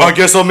just No. like, oh, I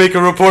guess I'll make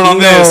a report on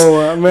this.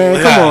 No,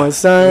 man, come on,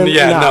 son.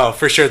 Yeah, Nah. no,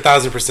 for sure,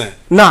 1,000%.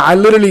 Nah, I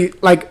literally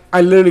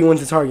went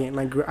to Target and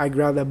I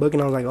grabbed that book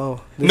and I was like,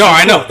 oh. No,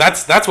 I know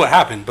that's what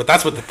happened, but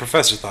that's what the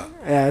professor thought.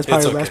 Yeah, that's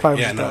probably okay. that's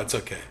probably Yeah, what no, thought. it's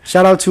okay.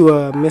 Shout out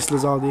to Miss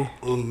Lizaldi.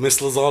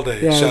 Miss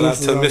Lizalde. Yeah, Shout out Miss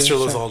to Lizalde. Mr.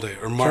 Shout-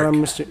 Lizalde or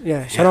Mark.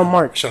 Shout out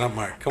Mark. Shout out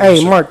Mark. Come on,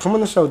 Hey, show. Mark, come on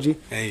the show, G.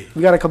 Hey,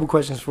 We got a couple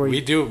questions for you. we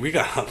do.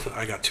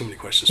 I got too many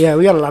questions. Yeah,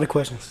 we got a lot of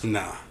questions.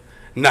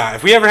 Nah.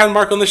 If we ever had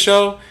Mark on the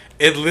show,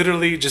 it'd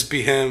literally just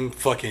be him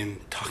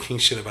fucking talking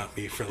shit about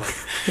me for like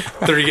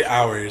 3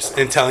 hours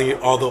and telling you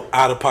all the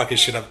out of pocket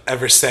shit I've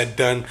ever said,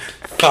 done,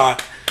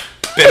 thought,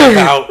 been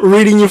about,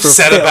 Reading you for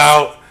said filth.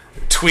 about,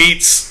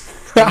 tweets.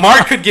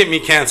 Mark could get me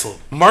canceled.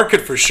 Mark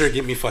could for sure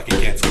get me fucking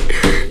canceled.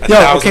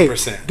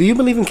 1,000%. Do you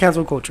believe in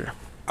cancel culture?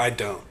 I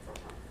don't.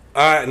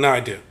 No, I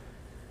do.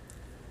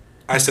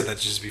 I said that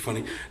to just be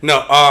funny.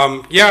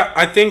 No, yeah,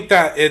 I think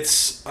that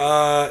it's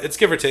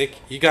give or take.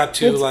 You got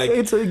to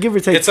It's a give or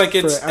take. It's like for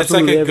it's like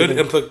absolutely a good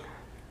everything.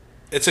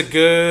 it's a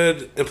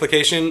good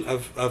implication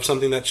of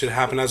something that should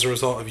happen as a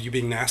result of you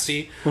being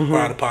nasty or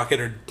out of pocket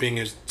or being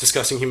a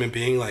disgusting human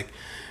being. Like,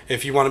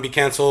 if you want to be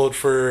canceled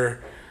for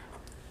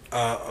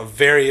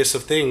various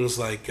of things,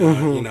 like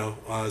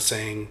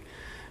saying,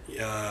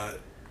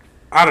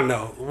 I don't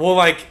know. Well,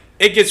 like,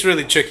 it gets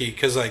really tricky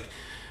because like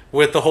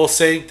with the whole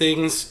saying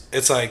things,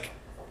 it's like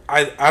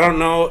I don't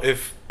know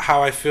if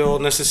how I feel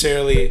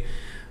necessarily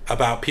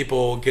about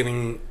people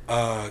getting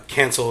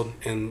canceled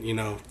and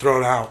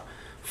thrown out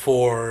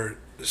for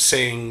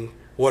saying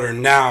what are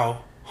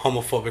now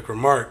homophobic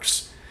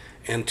remarks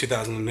in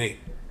 2008,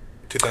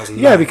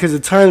 2009. Yeah, because the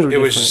times were it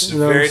different. was just a you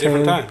know what very I'm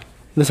different saying? time.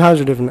 The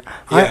times are different.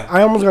 Yeah.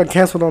 I almost got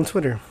canceled on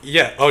Twitter.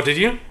 Yeah. Oh, did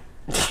you?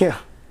 Yeah.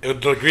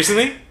 Like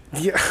recently?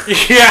 Yeah.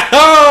 Yeah.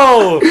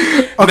 Oh.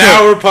 Okay.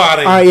 Now we're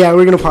potting. All right, yeah,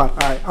 we're gonna pot.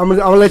 All right, I'm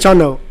gonna let y'all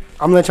know.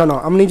 I'm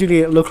gonna need you to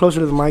get a little closer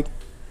to the mic,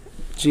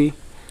 G.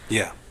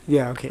 Yeah.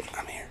 Yeah, okay.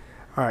 I'm here.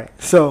 All right,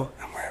 so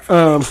I'm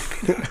wherever.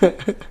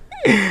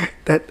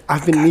 that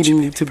I've been Got needing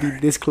you, you to baby be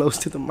bird. this close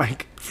to the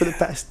mic for the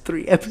past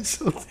 3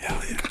 episodes. Hell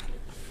yeah.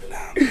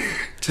 No,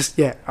 Just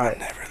all right.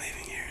 never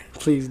leaving here.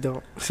 Please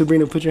don't,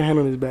 Sabrina. Put your hand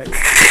on his back,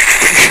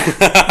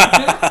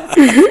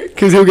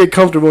 because he'll get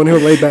comfortable and he'll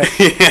lay back.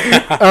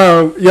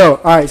 All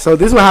right. So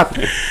this is what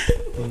happened.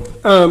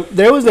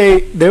 There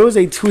was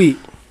a tweet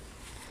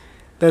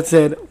that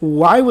said,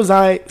 "Why was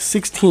I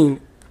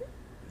 16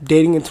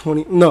 dating a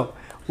 20? No,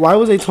 why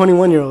was a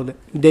 21-year-old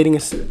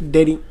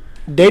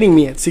dating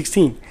me at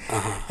 16?"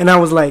 And I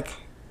was like,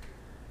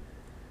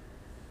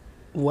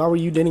 "Why were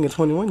you dating a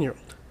 21-year-old?"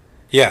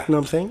 Yeah. You know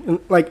what I'm saying? And,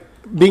 like,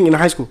 being in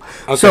high school.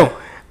 Okay. So,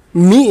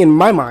 me in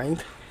my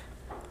mind,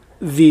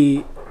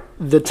 the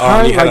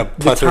time you had like a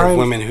the plethora time, of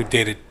women who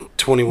dated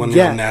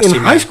 21-year-old nasty in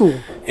men. high school.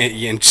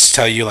 And just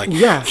tell you, like,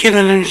 Yeah. you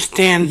don't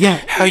understand Yeah.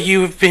 how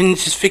you have been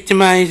just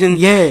victimized and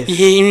Yes.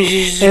 you're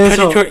just And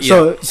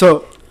predatory.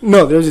 so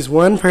no, there was this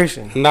one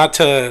person. Not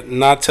to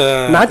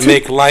to-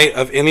 make light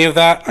of any of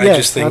that. I Yes,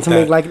 just think not to that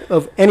make light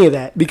of any of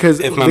that,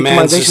 because if my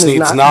man just victimization is needs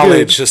not knowledge,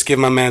 good. just give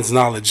my man's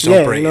knowledge. Don't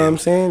Yeah, break you know what him. I'm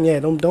saying? Yeah,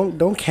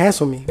 don't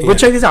cancel me. Yeah. But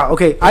check this out.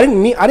 Okay, I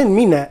didn't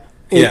mean that.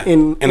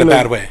 In a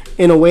bad way.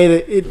 In a way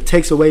that it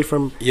takes away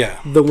from Yeah.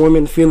 the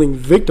woman feeling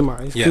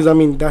victimized. Because Yeah. I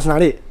mean, that's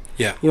not it.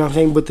 Yeah. You know what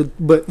I'm saying?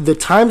 But the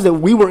times that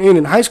we were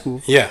in high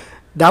school, Yeah.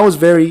 that was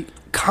very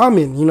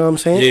common. You know what I'm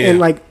saying? Yeah. And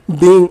like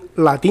being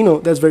Latino,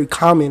 that's very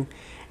common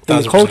in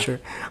the 1000%. culture.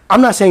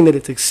 I'm not saying that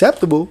it's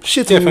acceptable.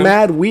 Shit's Yeah, fam.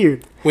 mad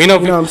weird. We know,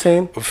 You know what I'm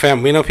saying?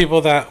 Fam, we know people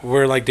that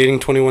were like dating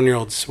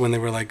 21-year-olds when they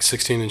were like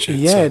 16 and shit.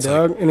 Yeah, so it's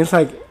dog. And it's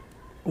like,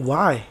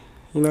 why?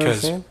 You know what I'm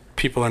Because saying?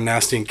 people are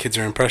nasty and kids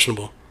are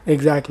impressionable.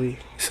 Exactly.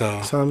 So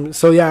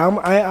So yeah,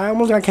 I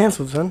almost got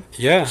canceled, son.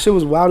 yeah, Shit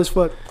was wild as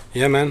fuck.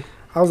 yeah, man,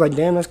 I was like,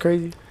 damn, that's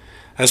crazy.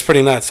 that's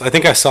pretty nuts. I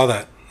think I saw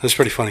that. That's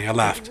pretty funny. I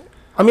laughed.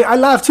 I mean, I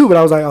laughed too, but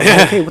I was like,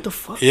 okay, what the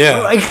fuck? Yeah.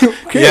 Like,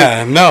 okay.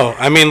 Yeah, no,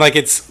 I mean, like,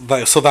 it's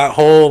like, so that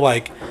whole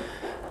like,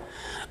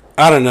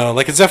 I don't know,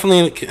 like, it's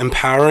definitely like,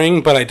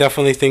 empowering, but I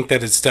definitely think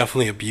that it's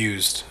definitely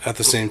abused at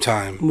the same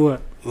time.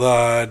 What?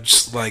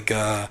 Just like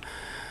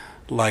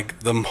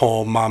the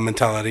whole mob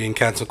mentality and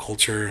cancel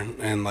culture,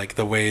 and like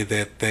the way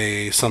that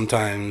they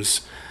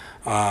sometimes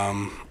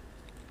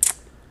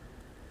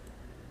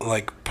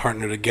like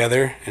partner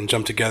together and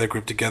jump together,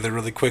 group together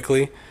really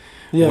quickly,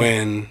 Yeah.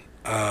 when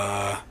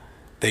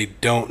they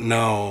don't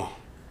know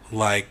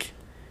like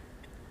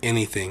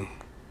anything,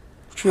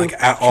 True. like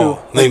at True.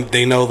 all.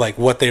 They know like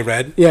what they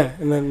read, Yeah,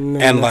 and then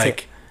and that's like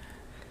it.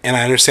 and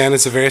I understand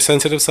it's a very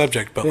sensitive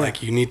subject, but Yeah.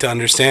 like you need to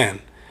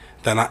understand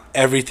that not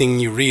everything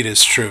you read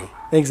is true.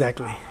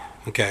 Exactly.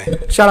 Okay.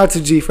 Shout out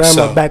to G for having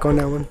So, my back on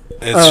that one.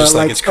 It's just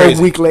like it's crazy.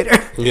 A week later.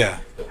 Yeah,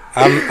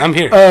 I'm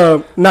here.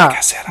 Nah, I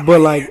said, I'm but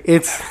right like here.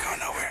 it's I'm never going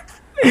nowhere.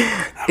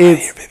 I'm right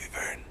here, baby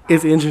bird.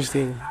 it's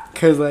interesting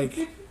because like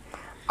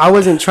I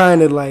wasn't trying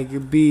to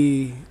like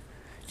be.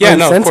 Yeah,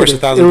 no, of course,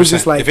 insensitive. It was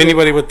just 1,000%. like If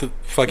anybody with the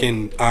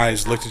fucking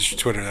eyes looked at your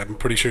Twitter, I'm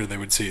pretty sure they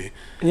would see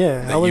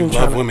yeah, I that you wasn't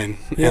love trying women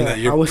yeah, and that I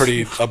you're was-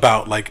 pretty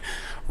about like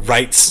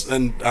rights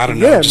and I don't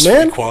know, Yeah, just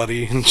man.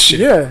 equality and shit.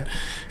 Yeah.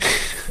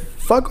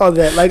 Fuck all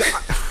that. Like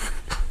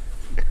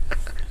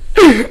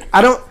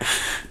I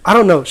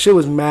don't know. Shit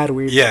was mad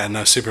weird. Yeah,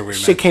 no, super weird,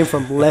 Shit man. came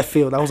from left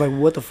field. I was like,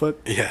 what the fuck?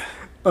 Yeah,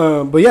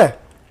 But yeah.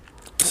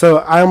 So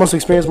I almost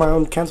experienced my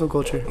own cancel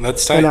culture.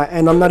 that's tight.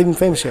 And I'm not even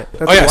famous yet.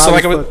 That's Oh yeah, so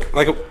wild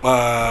like as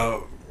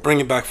fuck. bring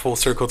it back full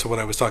circle to what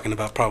I was talking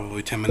about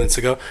probably 10 minutes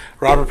ago.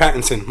 Robert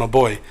Pattinson, my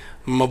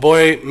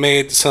boy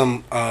made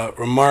some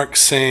remarks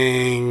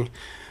saying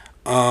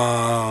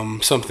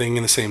something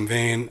in the same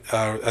vein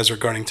as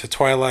regarding to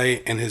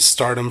Twilight and his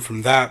stardom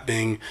from that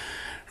being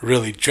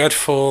really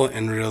dreadful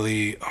and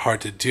really hard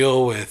to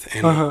deal with,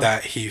 and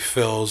that he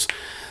feels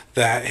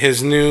that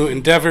his new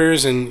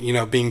endeavors and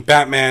being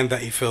Batman,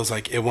 that he feels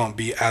like it won't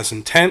be as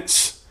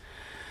intense.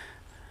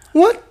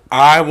 What?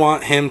 I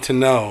want him to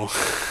know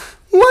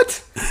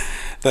What?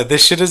 that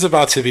this shit is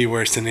about to be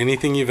worse than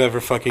anything you've ever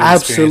fucking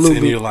experienced in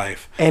Absolutely. your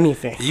life.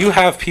 Anything. You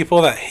have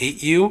people that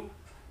hate you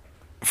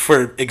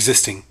for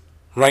existing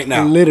right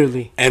now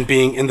Literally. and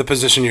being in the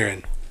position you're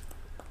in.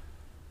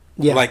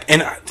 Yeah. Like,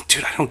 and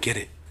dude, I don't get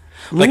it.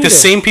 Me Like the neither.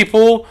 same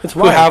people It's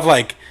who wild. have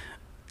like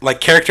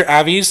character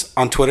avies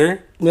on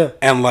Twitter, Yeah.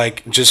 and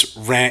like just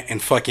rant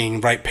and fucking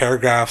write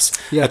paragraphs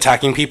Yeah.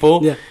 attacking people.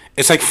 Yeah.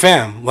 It's like,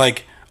 fam,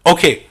 like,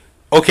 okay,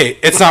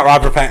 it's not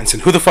Robert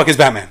Pattinson. Who the fuck is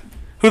Batman?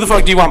 Who the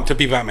fuck do you want to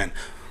be Batman?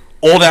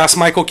 Old ass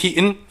Michael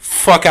Keaton?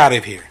 Fuck out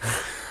of here.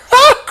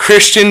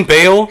 Christian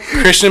Bale,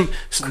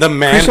 the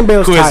man Christian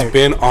Bale's who has tired.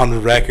 been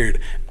on record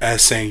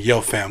as saying,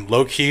 yo fam,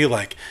 low key,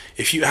 like,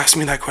 if you ask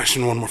me that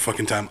question one more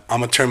fucking time,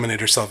 I'm a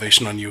Terminator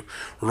Salvation on you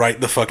right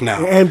the fuck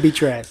now. And beat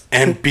your ass.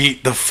 And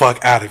beat the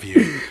fuck out of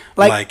you.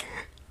 Like,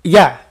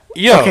 Yeah.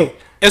 yo, Okay.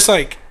 it's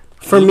like,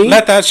 For me-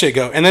 let that shit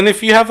go. And then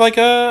if you have like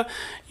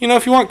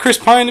if you want Chris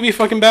Pine to be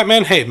fucking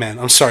Batman, hey man,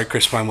 I'm sorry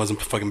Chris Pine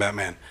wasn't fucking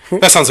Batman.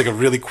 That sounds like a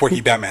really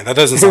quirky Batman. That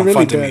doesn't It sound really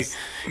fun to does.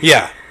 me.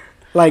 Yeah,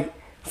 Like,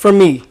 for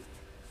me,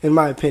 in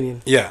my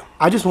opinion, yeah,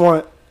 I just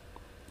want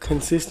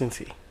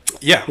consistency.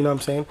 yeah, You know what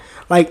I'm saying?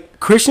 Like,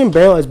 Christian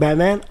Bale as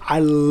Batman, I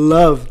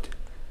loved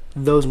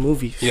those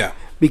movies. yeah.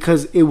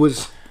 Because they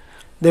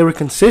were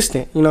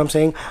consistent. You know what I'm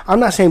saying? I'm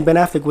not saying Ben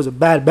Affleck was a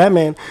bad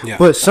Batman, Yeah.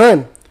 but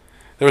son,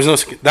 There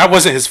was that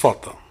wasn't his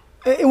fault though.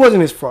 it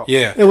wasn't his fault.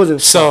 Yeah, It wasn't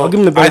his so fault. I'll give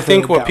him the I benefit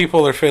think of the what doubt.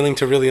 people are failing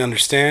to really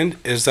understand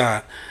is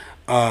that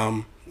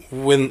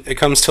when it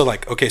comes to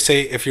like, okay,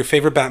 say if your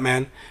favorite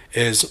Batman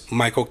is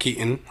Michael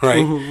Keaton,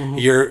 right? Mm-hmm,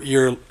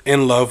 You're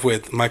in love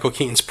with Michael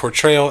Keaton's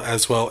portrayal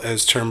as well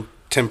as Tim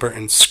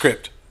Burton's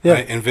script, Yeah.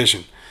 right? And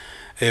vision.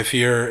 If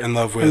you're in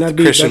love And with that'd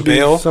be Christian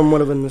Bale,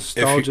 somewhat of a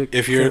nostalgic.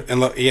 if you're thing. in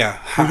love, yeah,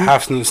 Mm-hmm.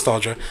 half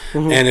nostalgia,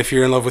 and if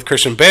you're in love with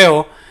Christian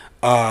Bale,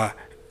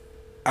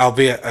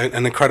 albeit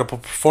an incredible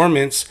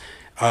performance,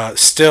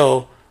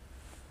 still,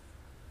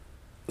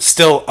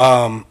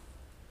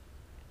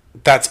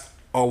 that's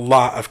a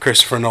lot of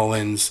Christopher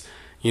Nolan's,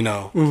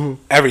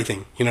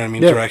 everything, you know what I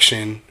mean, Yeah.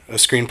 direction, a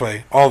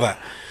screenplay, all that.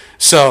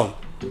 So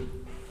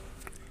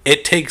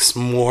it takes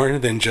more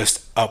than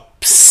just a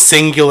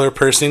singular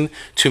person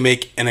to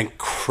make an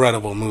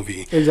incredible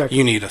movie. Exactly.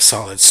 You need a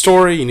solid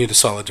story, you need a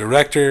solid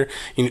director,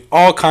 you need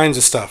all kinds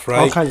of stuff, right?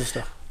 all kinds of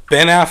stuff.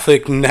 Ben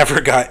Affleck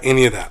never got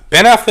any of that.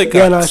 Ben Affleck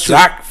Yeah, got no, that's true.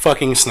 Zack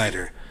fucking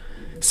Snyder.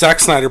 Zack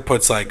Snyder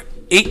puts like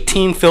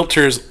 18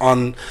 filters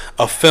on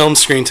a film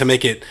screen to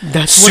make it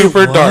That's super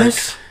what it dark.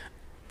 was?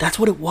 That's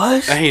what it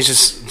was. And he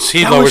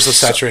That lowers was the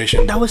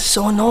saturation. that was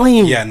so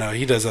annoying. Yeah, no,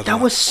 he does that. a That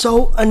lot. was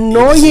so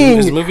annoying.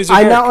 his movies are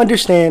I dark. now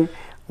understand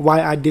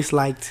why I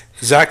disliked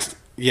Zack.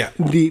 Yeah,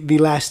 the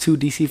last two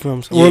DC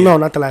films. Yeah. Well, no,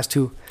 not the last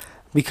two,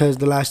 because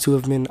the last two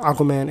have been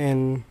Aquaman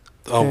and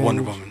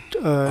Wonder Woman.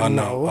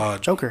 no,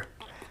 Joker.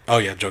 Oh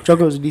yeah, Joker.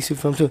 Joker was a DC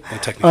film too. Yeah,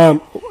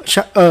 technically.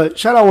 Shout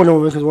out Wonder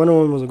Woman because Wonder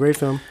Woman was a great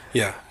film.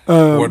 Yeah.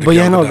 Word to But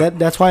yeah, go no, with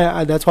that's why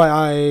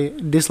I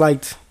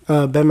disliked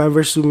Batman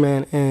vs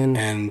Superman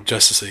and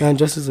Justice League. and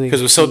Justice League 'Cause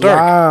it was so dark.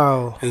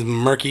 Wow. It's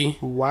murky.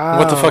 Wow.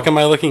 What the fuck am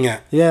I looking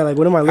at? Yeah, like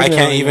what am I I looking at?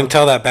 can't right even now?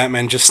 tell that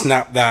Batman just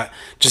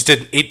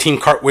did 18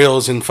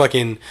 cartwheels and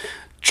fucking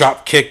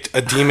drop kicked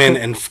a demon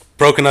and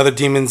broke another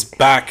demon's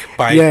back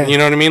by, Yeah. you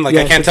know what I mean? Like,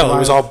 Yeah, I can't shit's tell. It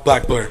was all wild.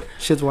 black blurred.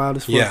 Shit's wild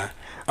as fuck.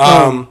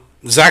 Yeah.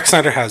 Zack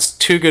Snyder has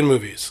 2 good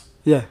movies.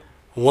 Yeah.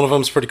 One of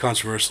them's pretty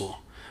controversial.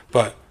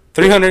 But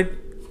 300,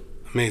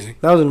 amazing.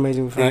 That was an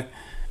amazing film. Right?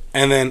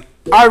 And then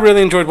I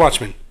really enjoyed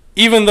Watchmen.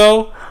 Even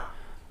though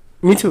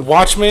Me too.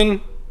 Watchmen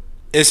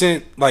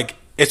isn't like,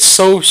 it's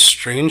so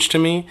strange to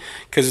me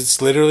because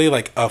it's literally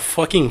like a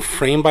fucking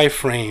frame by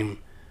frame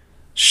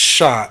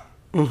shot,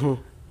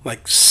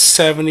 like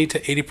 70 to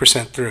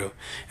 80% through,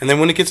 and then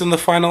when it gets in the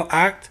final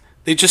act,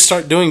 they just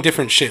start doing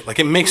different shit. Like,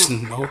 it makes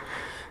no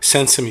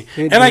sense to me,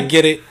 It and I does.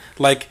 get it.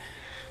 Like,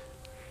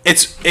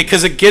 it's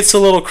because it gets a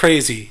little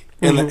crazy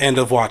in the end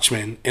of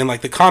Watchmen in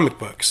like the comic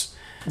books.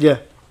 Yeah.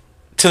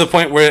 to the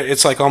point where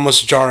it's like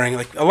almost jarring.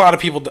 Like a lot of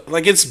people,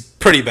 like it's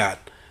pretty bad.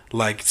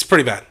 Like it's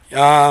pretty bad.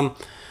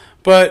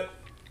 But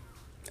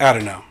I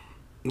don't know.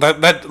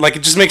 That like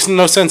it just makes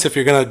no sense if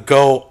you're gonna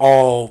go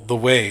all the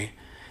way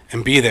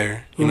and be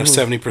there,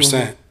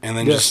 70%, and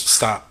then just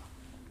stop.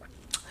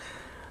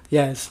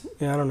 Yeah,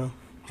 I don't know.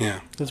 Yeah,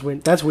 that's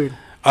weird. That's weird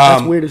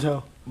as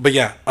hell. But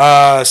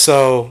yeah,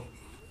 so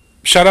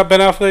shout out Ben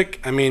Affleck.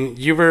 I mean,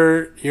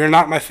 you're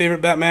not my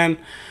favorite Batman,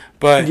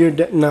 but you're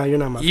not my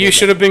favorite. You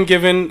should have been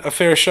given a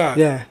fair shot.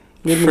 Yeah,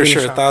 for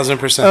sure,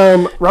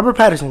 1,000%. Robert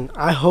Pattinson.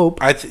 I hope.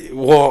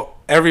 Well,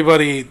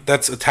 everybody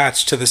that's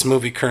attached to this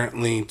movie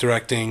currently,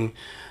 directing,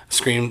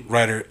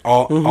 screenwriter,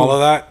 all of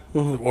that,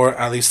 or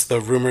at least the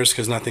rumors,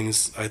 because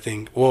nothing's. I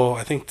think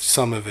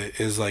some of it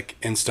is like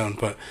in stone,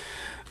 but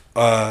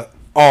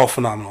all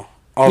phenomenal.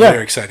 All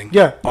very exciting.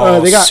 Yeah, all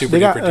they got super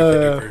duper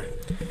duper.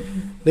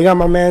 They got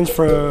my man's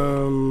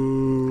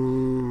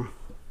from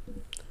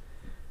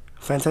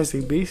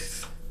Fantastic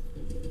Beasts,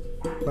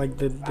 like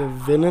the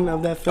villain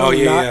of that film. Oh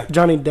yeah, Not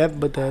Johnny Depp,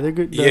 but the other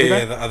good.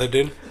 The other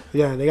dude.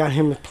 Yeah, they got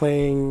him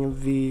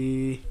playing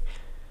the.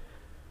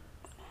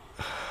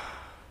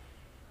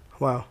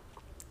 Wow,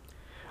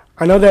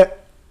 I know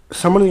that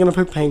someone's gonna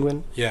play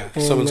Penguin. Yeah,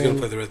 someone's gonna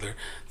play the Riddler.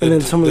 And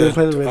then someone's gonna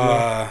play the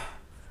Riddler.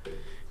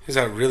 He's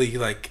that really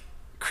like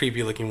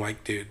creepy looking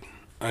white dude.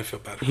 I feel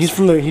bad. He's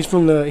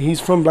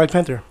from Black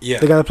Panther. Yeah,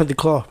 the guy that played the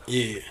Claw.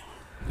 Yeah.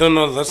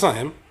 No, that's not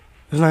him.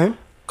 That's not him.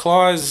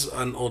 Claw is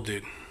an old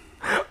dude.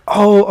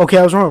 Oh, okay.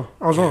 I was wrong.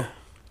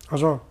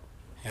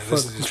 Yeah,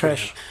 this is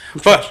trash.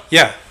 But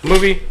yeah,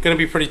 movie gonna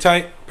be pretty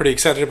tight. Pretty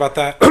excited about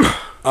that.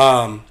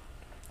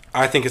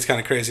 I think it's kind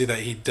of crazy that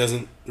he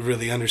doesn't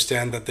really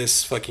understand that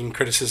this fucking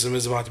criticism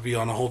is about to be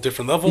on a whole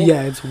different level.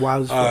 Yeah, it's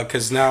wild.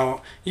 Because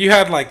now you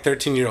had like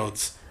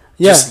 13-year-olds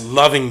just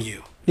loving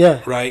you.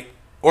 Yeah. Right?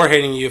 Or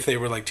hating you if they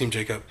were like Team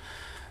Jacob.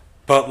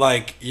 But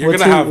like you're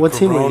gonna have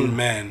grown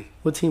men.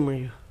 What team were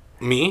you?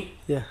 Me?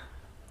 Yeah.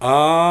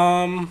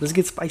 Let's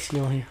get spicy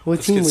on here.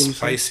 What team were you?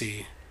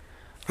 Spicy.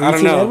 I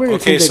don't know.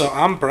 Okay, so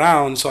I'm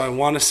brown, so I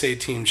want to say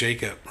Team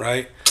Jacob,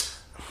 right?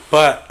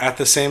 But at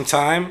the same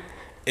time,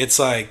 it's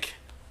like,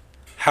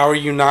 how are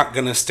you not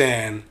gonna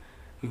stand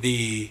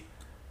the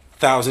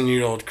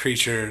 1,000-year-old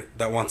creature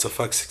that wants to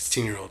fuck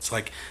 16-year-olds?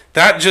 Like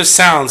that just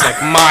sounds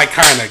like my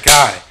kind of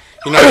guy.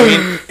 You know what I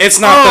mean? It's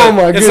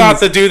not it's not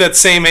the dude that's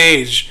same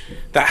age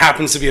that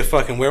happens to be a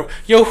fucking werewolf.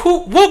 Yo,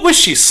 what was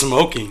she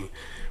smoking?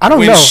 I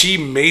don't know. When she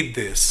made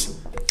this.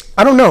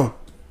 I don't know,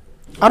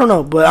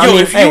 but yo,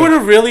 if you were to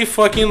really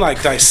fucking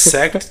like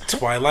dissect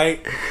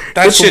Twilight,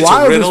 that shit's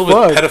riddled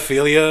with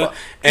pedophilia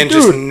and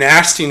just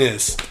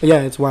nastiness.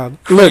 Yeah, it's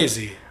wild.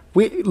 Crazy.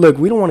 We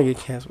don't want to get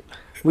canceled.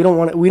 We don't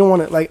want to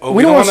like. Oh,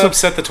 we don't want to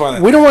upset the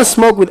Twilight. We don't want to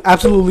smoke with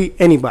absolutely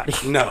anybody.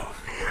 No.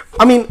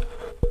 I mean,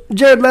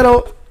 Jared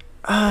Leto.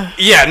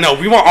 Yeah, no,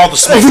 we want all the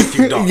smoke with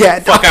you, dog. Yeah,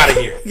 fuck out of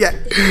here. Yeah,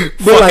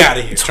 fuck out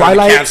of here. Trying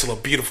to cancel a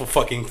beautiful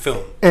fucking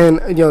film. And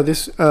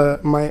this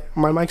my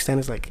mic stand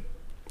is like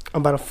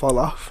about to fall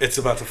off. It's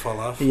about to fall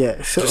off.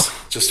 Yeah, so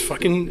just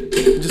fucking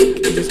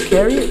just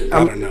carry it.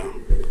 I don't know.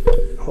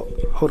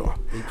 Hold on.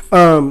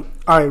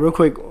 All right, real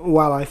quick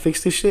while I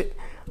fix this shit.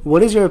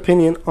 What is your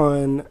opinion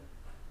on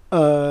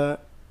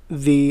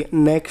the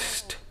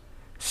next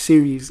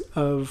series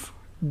of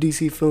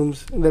DC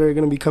films that are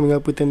going to be coming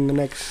up within the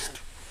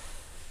next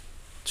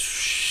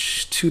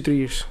 2-3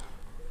 years?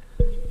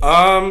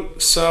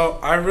 So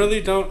I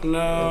really don't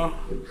know.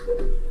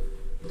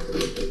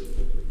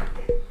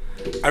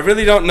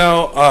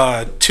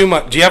 Too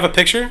much. Do you have a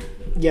picture?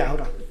 Yeah,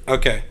 hold on.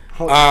 Okay.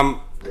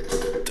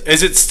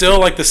 Is it still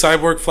like the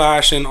Cyborg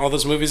Flash and all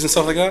those movies and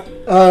stuff like that?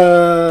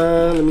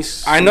 Let me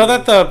see. I know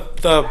that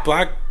the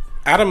Black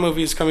Adam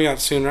movie is coming out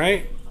soon,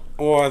 right?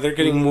 Or they're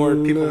getting more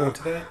people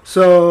into that?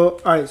 So,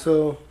 alright,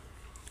 so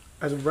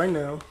as of right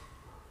now,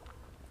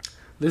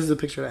 this is the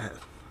picture I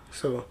have.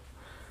 So,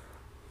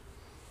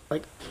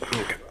 like,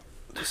 okay.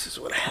 This is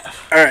what I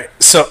have. Alright,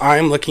 so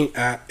I'm looking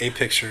at a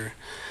picture.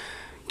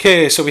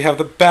 Okay, so we have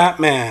the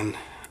Batman,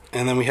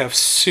 and then we have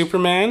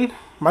Superman.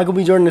 Michael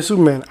B. Jordan is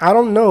Superman. I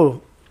don't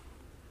know.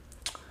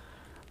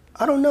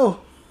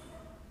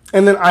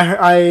 And then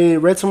I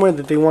read somewhere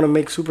that they want to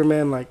make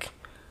Superman like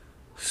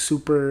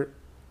super,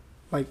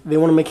 like they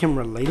want to make him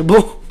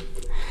relatable,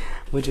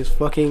 which is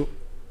fucking.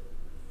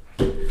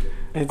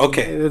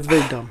 Okay. It's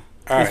very dumb.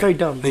 It's very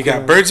dumb. You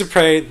got Birds of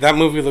Prey. That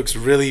movie looks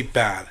really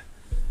bad.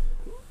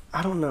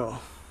 I don't know.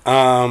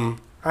 I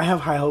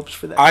have high hopes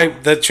for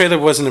that. The trailer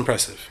wasn't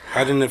impressive.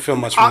 I didn't feel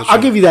much from the trailer.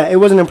 I'll give you that. It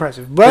wasn't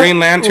impressive. But Green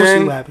Lantern. We'll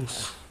see what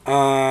happens.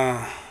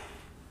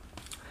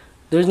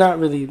 There's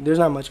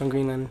not much on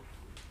Green Lantern.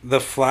 The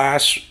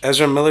Flash,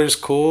 Ezra Miller's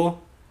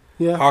cool.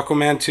 Yeah.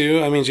 Aquaman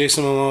 2. I mean,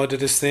 Jason Momoa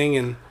did his thing,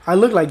 and I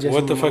look like Jason.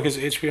 What the Momoa. fuck is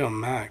HBO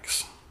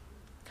Max?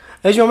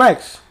 HBO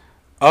Max.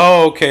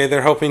 Oh, okay.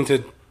 They're hoping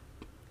to.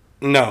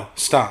 No,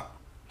 stop.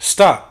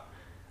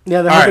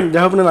 Yeah, they're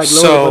hoping to like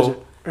lower the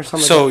budget or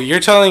something. So like that. you're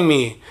telling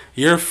me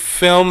your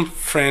film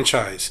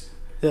franchise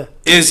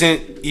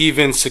isn't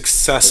even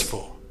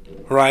successful,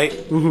 right?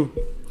 Mm-hmm.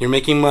 You're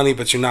making money,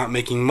 but you're not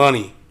making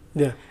money.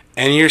 Yeah.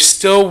 and you're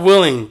still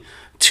willing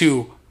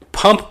to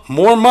pump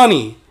more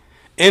money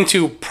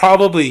into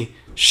probably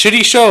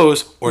shitty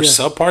shows or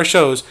subpar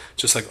shows,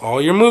 just like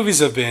all your movies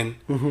have been,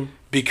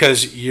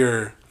 because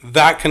you're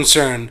that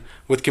concerned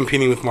with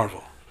competing with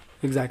Marvel.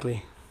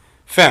 Exactly.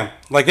 Fam,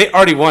 like, they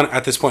already won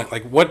at this point.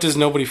 Like, what does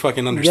nobody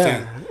fucking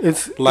understand? Yeah,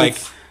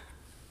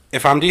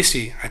 if I'm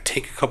DC, I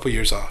take a couple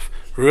years off.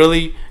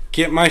 Really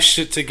get my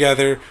shit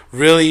together.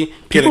 Really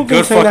get a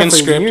good fucking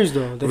script. Years,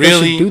 though, that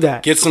really do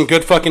that. Get some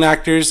good fucking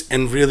actors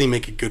and really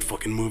make a good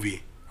fucking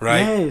movie.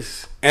 Right?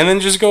 Yes. And then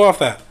just go off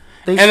that.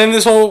 And then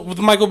this whole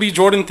Michael B.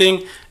 Jordan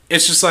thing,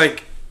 it's just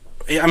like,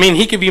 I mean,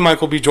 he could be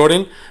Michael B.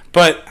 Jordan,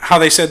 but how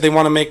they said they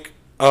want to make,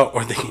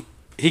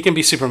 he can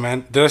be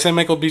Superman. Did I say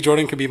Michael B.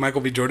 Jordan could be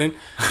Michael B. Jordan?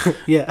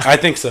 Yeah. I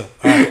think so.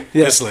 All right.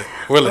 Yeah. It's lit.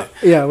 We're lit.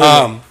 Yeah.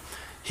 We're lit.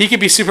 He could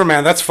be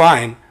Superman. That's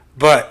fine.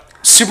 But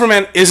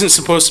Superman isn't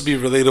supposed to be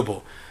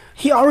relatable.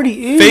 He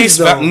already is.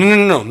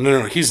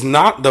 No. He's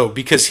not, though,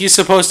 because he's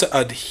supposed to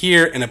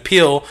adhere and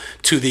appeal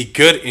to the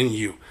good in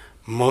you.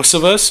 Most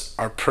of us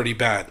are pretty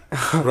bad,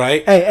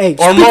 right? Hey,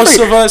 or most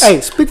of us,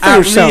 speak for at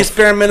yourself. least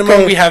bare minimum,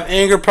 okay. We have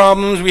anger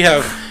problems. We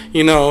have,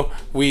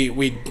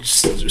 we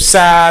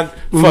sad,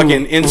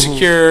 fucking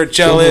insecure,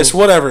 jealous,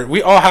 whatever.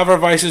 We all have our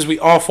vices. We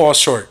all fall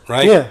short,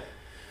 right? Yeah.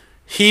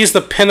 He's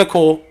the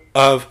pinnacle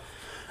of,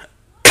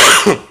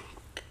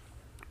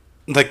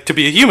 like, to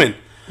be a human.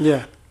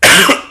 Yeah.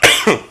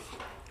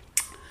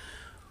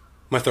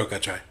 My throat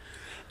got dry.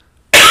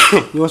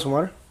 You want some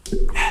water?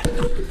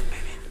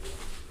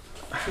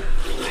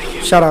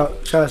 Shout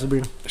out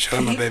Sabrina. Shout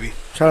out my baby.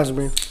 Shout out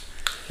Sabrina.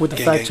 With the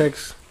fact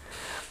checks.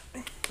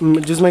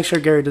 Just make sure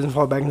Gary doesn't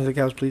fall back into the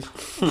couch, please.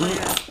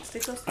 Stay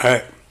close. All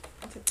right.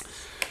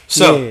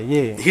 So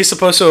yeah. He's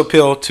supposed to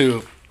appeal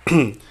to,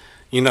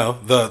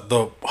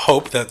 the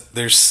hope that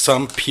there's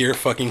some pure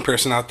fucking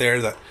person out there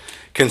that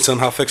can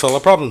somehow fix all our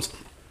problems.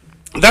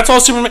 That's all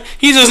Superman.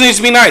 He just needs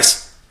to be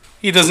nice.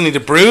 He doesn't need to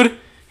brood.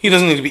 He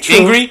doesn't need to be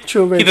angry.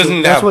 He doesn't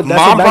need to have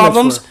mom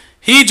problems.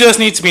 He just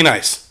needs to be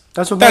nice.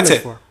 That's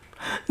it. For.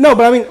 No,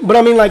 but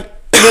I mean,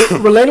 like,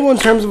 relatable in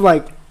terms of,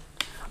 like,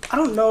 I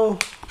don't know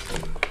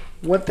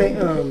what they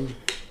hold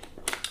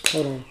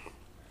on.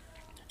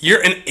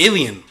 You're an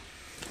alien.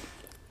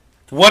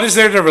 What is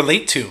there to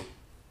relate to?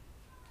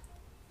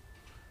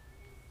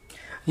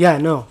 Yeah,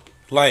 no.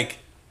 Like.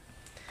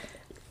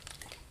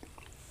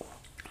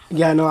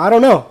 Yeah, no, I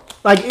don't know.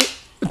 Like,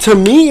 to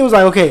me, it was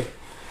like, okay,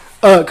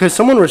 because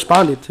someone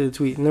responded to the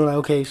tweet, and they were like,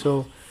 okay,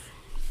 so,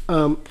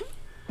 the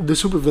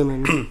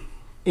supervillain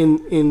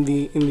in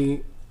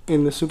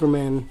the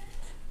Superman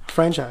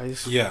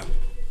franchise,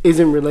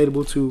 isn't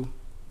relatable to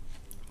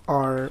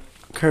our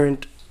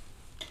current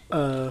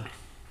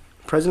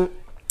president.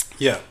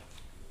 Yeah.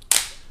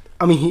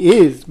 I mean, he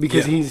is,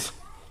 because he's,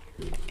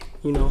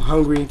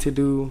 hungry to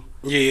do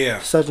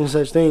such and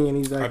such thing, and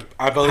he's like,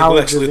 I believe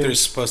Lex Luthor is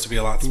supposed to be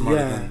a lot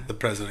smarter than the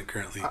president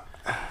currently.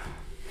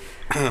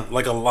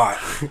 Like a lot.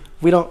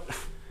 We don't.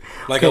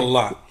 Like a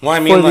lot. Well, I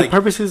mean, for like, the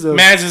purposes of,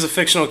 Madge is a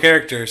fictional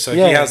character, so he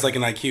has like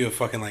an IQ of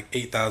fucking like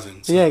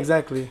 8,000. So, yeah,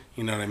 exactly.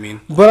 You know what I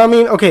mean? But I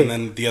mean, okay. And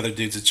then the other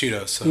dude's a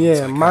Cheeto, so yeah,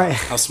 it's like,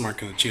 how smart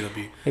can a Cheeto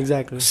be?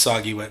 Exactly. A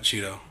soggy, wet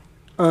Cheeto.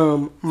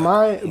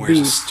 Wears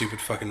a stupid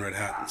fucking red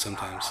hat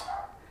sometimes.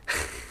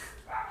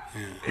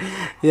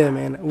 Yeah,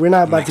 man. We're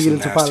not about to get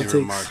into politics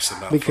remarks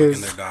about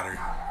because their daughter.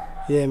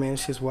 Yeah, man,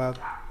 it's just wild.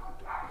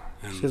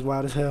 It's just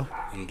wild as hell.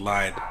 And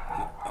lied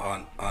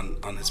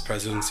on his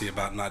presidency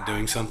about not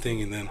doing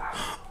something, and then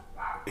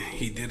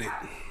he did it.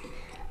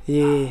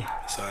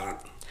 Yeah. So I don't.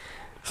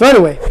 So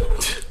anyway,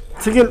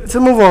 to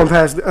move on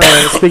past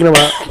speaking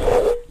about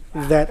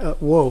that.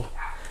 Whoa.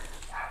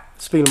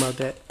 Speaking about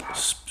that,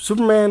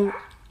 Superman.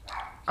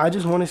 I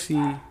just want to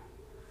see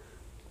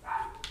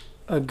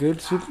a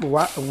good super.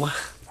 What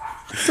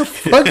the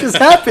fuck just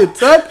happened,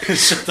 son?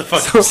 Shut the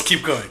fuck up. Just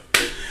keep going.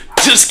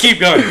 Just keep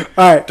going.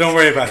 All right. Don't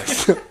worry about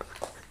it.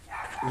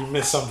 You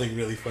missed something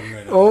really funny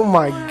right now. Oh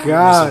my god. You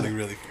missed something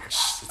really.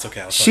 It's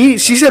okay. She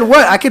said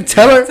what? I could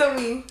tell her. Tell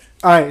me.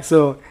 All right.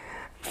 So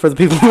for the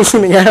people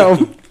listening at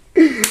home,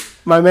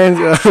 my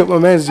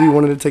man's G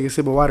wanted to take a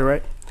sip of water,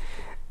 right?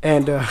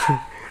 And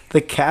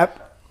the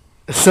cap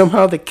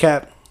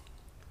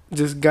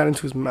just got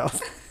into his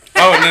mouth.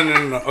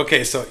 Oh no.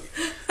 Okay, so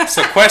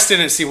Quest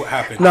didn't see what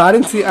happened. No, I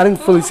didn't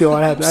fully see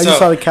what happened. I just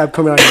saw the cap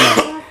coming out of his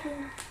mouth.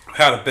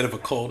 I had a bit of a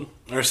cold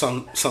or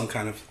some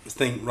kind of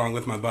thing wrong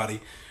with my body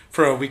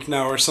for a week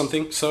now or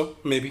something. So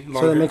maybe longer.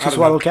 So that makes you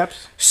swallow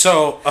caps?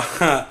 So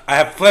I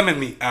have phlegm in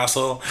me,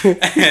 asshole,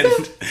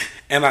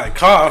 and I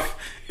cough,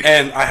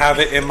 and I have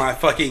it in my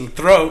fucking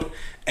throat.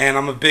 And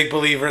I'm a big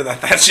believer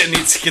that shit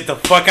needs to get the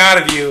fuck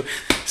out of you.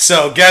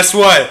 So guess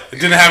what? I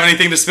didn't have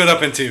anything to spit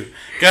up into.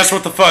 Guess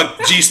what the fuck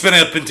G spit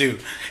up into?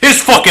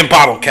 His fucking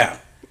bottle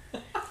cap.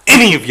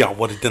 Any of y'all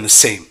would have done the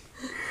same.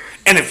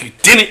 And if you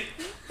didn't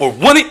or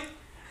wouldn't,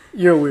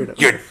 you're a weirdo.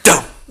 You're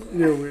dumb.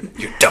 You're weird.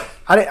 You're dumb.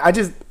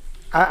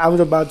 I was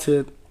about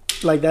to,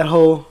 like, that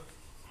whole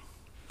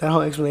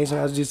explanation.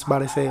 I was just about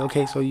to say,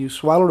 okay, so you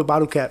swallowed a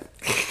bottle cap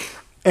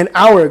an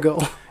hour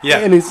ago. Yeah.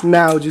 And it's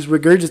now just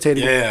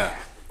regurgitating. Yeah.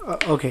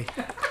 Okay.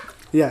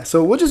 Yeah,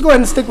 so we'll just go ahead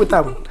and stick with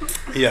that one.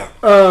 Yeah.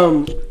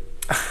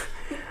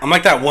 I'm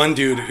like that one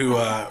dude who,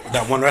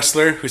 that one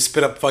wrestler who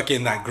spit up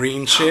fucking that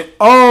green shit.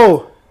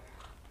 Oh,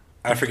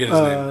 I forget his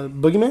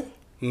name. Boogeyman?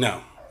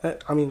 No.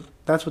 I mean,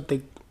 that's what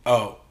they...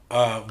 Oh,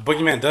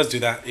 Boogeyman does do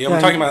that. Yeah, Yeah,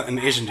 I'm talking about an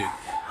Asian dude.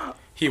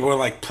 He wore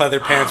like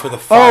pleather pants with a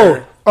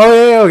fire.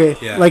 Oh, yeah,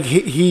 okay. Yeah. Like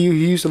he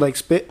used to like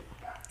spit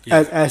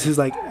Yeah. as his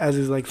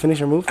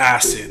finisher move.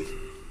 Acid.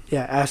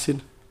 Yeah,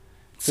 acid.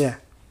 Yeah.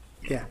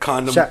 Yeah.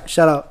 Condom.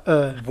 Shout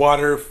out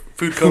Water,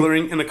 food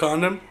coloring in a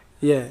condom.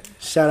 yeah,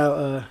 shout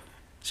out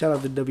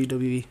to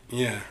WWE.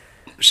 Yeah.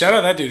 Shout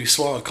out that dude. He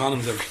swallowed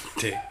condoms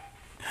every day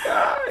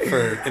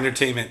for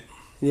entertainment.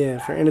 Yeah,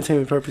 for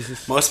entertainment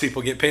purposes. Most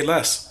people get paid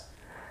less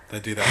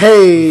that do that.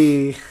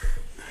 Hey,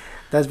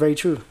 that's very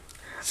true.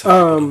 Some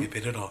people don't get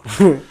paid at all.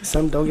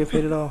 Some don't get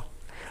paid at all.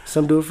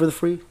 Some do it for the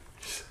free.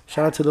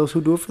 Shout out to those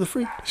who do it for the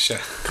free.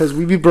 Cause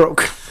we be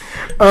broke.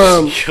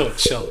 Chill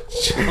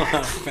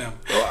out, fam.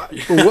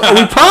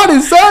 We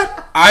pardon, son.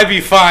 I be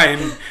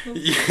fine.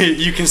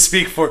 You can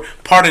speak for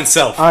pardon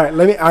self. All right,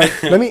 let me. I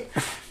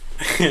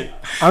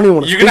don't even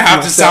want to. You're gonna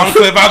have to sound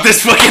clip out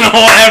this fucking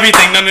whole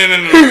everything.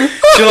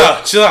 No.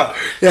 Chill out.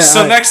 Yeah,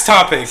 so right. next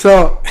topic.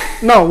 So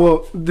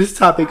this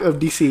topic of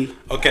DC.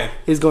 Okay.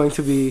 Is going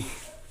to be.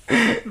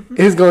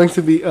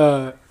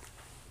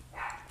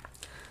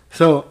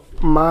 So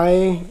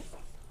my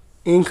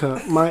income.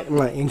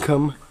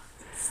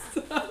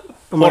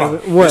 Hold on.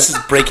 What? This is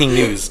breaking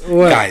news,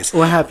 What? guys.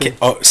 What happened?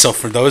 So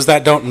for those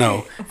that don't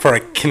know, for our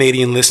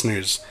Canadian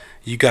listeners,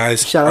 you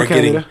guys Shout out are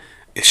getting Canada.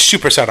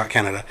 super shout out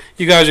Canada.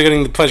 You guys are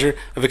getting the pleasure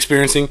of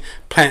experiencing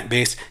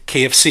plant-based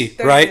KFC,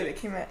 right? It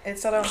came out. It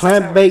started on 6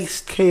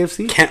 Plant-based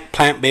KFC.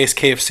 Plant-based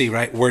KFC,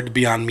 right? Word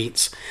Beyond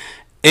Meats.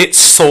 It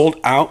sold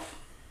out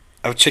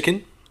of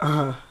chicken.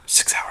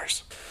 6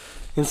 hours.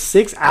 In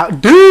 6 hours,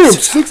 dude.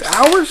 6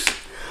 hours.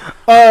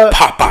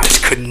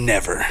 Popeyes could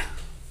never.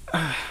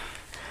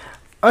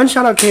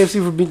 Unshout out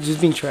KFC for just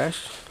being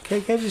trash.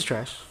 KFC's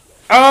trash.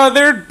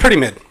 They're pretty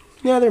mid.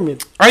 Yeah, they're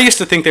mid. I used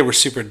to think they were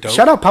super dope.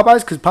 Shout out Popeyes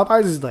because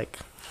Popeyes is like.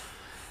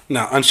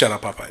 No, unshout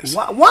out Popeyes.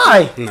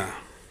 Why? No.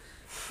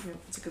 Yeah,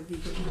 it's like a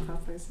vegan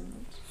Popeye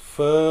sandwich.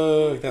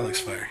 Fuck, that looks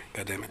fire.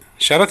 God damn it.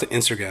 Shout out to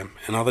Instagram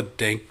and all the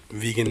dank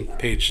vegan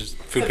pages,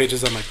 food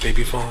pages that my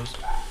baby follows.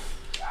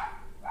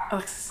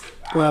 Alexis,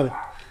 What happened?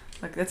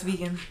 look, that's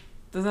vegan.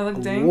 Doesn't that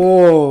look dank?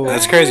 Whoa.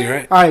 That's crazy,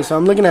 right? All right, so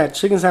I'm looking at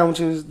chicken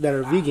sandwiches that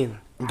are vegan.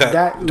 That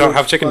don't looks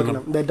have chicken in fucking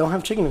them. up. That don't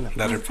have chicken in them.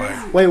 That are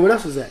fire. Wait, what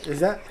else is that?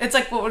 Is that? It's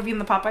like what would be in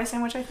the Popeye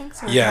sandwich, I think.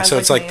 So it Yeah, has, so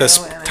it's like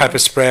this mayo and type of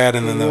spread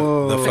and then the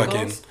Whoa. fucking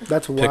Pickles?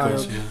 That's wild.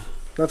 pickles. Yeah.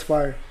 That's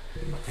fire.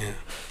 Yeah.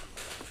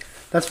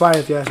 That's fire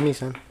if you ask me,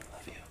 son.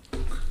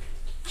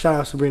 Shout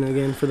out Sabrina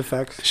again for the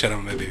facts. Shout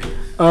out my baby.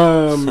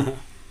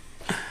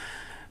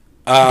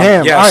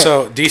 Damn, yeah, alright.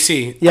 so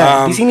DC.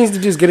 Yeah, DC needs to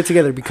just get it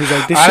together because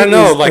like this I shit don't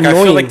know. is Like annoying.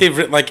 I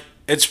feel like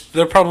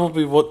they're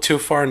probably too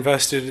far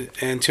invested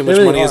and too much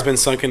really money has are. been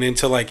sunken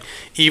into like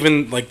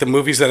even like the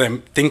movies that I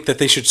think that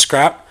they should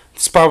scrap.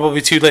 It's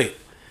probably too late.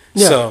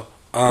 Yeah, So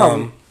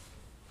probably.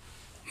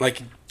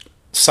 like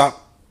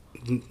stop.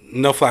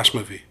 No Flash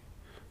movie.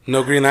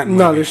 No Green Lantern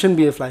No, movie. there shouldn't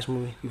be a Flash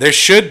movie. There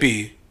should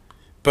be,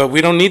 but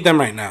we don't need them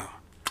right now.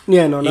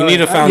 Yeah, no, You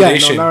need a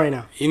foundation. Yeah, no, not right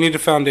now. You need a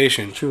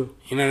foundation. True.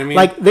 You know what I mean?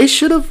 Like they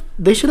should have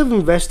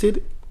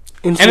invested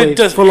into And it a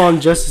does- full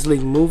on Justice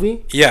League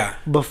movie yeah.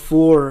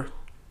 before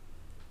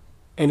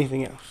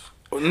anything else.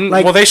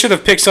 Like- Well, they should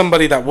have picked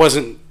somebody that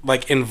wasn't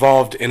like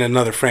involved in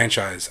another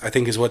franchise. I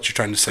think is what you're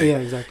trying to say. Yeah,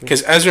 exactly.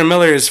 Because Ezra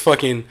Miller is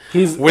fucking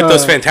He's, with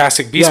those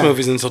Fantastic Beast yeah.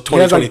 movies until He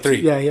has, like,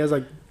 2023. yeah, he has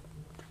like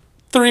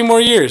 3 more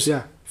years.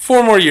 Yeah.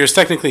 4 more years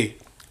technically.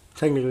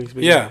 technically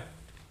speaking. Yeah.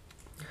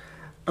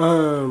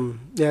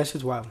 Yeah, it's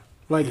just wild.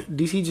 Like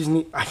DC just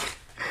need.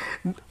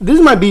 This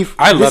is my beef.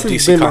 I This love has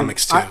DC been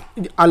comics, too.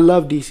 I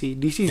love DC.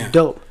 DC's Yeah.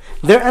 dope.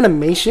 Their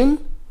animation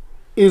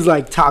is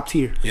like top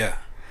tier. Yeah.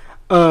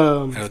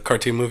 The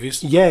cartoon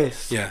movies.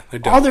 Yes. Yeah, they're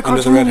dope. All their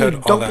Under the cartoon Red movies Hood, are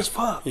all dope that. as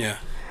fuck. Yeah.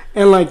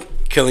 And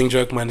like, Killing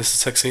Joke minus the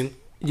sex scene.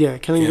 yeah,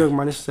 Killing Yeah. Joke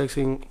minus the sex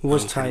scene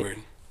was That tight. Pretty weird.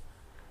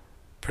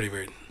 Pretty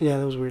weird. Yeah,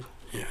 that was weird.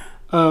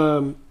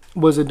 Yeah.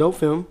 Was a dope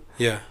film.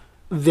 Yeah.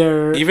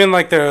 Their Even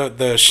like the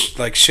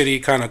like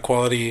shitty kind of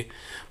quality,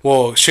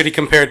 well, shitty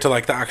compared to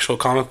like the actual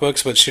comic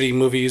books, but shitty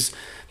movies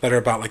that are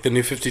about like the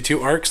New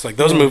 52 arcs. Like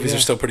those movies yeah.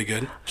 are still pretty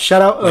good.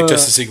 shout out Like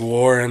Justice League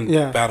War and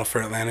yeah. Battle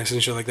for Atlantis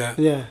and shit like that.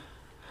 Yeah,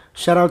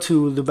 shout out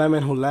to the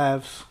Batman Who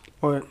Laughs,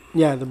 or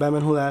yeah, the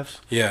Batman Who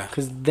Laughs, Yeah.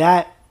 because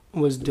that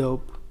was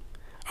dope.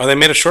 Oh, they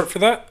made a short for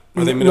that?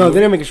 Or they made a No, movie? they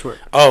didn't make it short.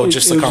 Oh, It-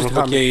 just it the was comic a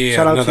book. Yeah, yeah, yeah.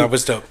 Shout out No, to that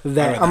was dope. I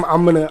That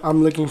read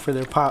I'm looking for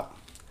their pop.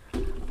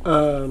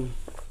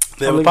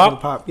 They I'm have a looking pop? for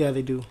the pop. Yeah,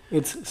 they do.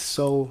 It's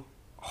so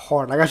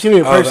hard. Like I've seen it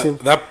in Oh, person.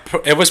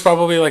 it was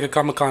probably like a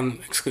Comic-Con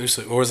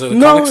exclusive. Or was it a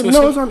No, con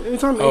exclusive? no,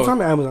 it's on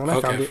Oh, Amazon. I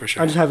okay, found it. for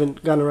sure. I just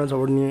haven't gotten around to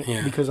ordering it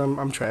Yeah. because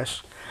I'm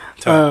trash.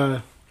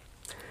 Tight.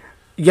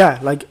 Yeah,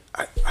 like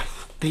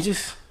they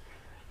just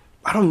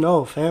I don't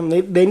know, fam.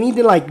 They need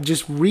to like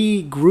just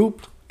regroup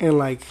and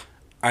like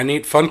I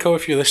need Funko,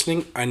 if you're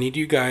listening, I need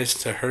you guys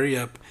to hurry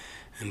up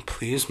and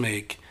please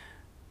make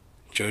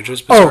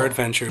JoJo's Bizarre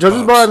Adventure. JoJo's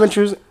Pops. Bizarre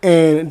Adventures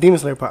and Demon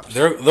Slayer Pops.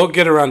 They'll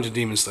get around to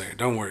Demon Slayer.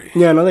 Don't worry.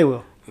 Yeah, no, they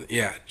will.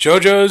 Yeah,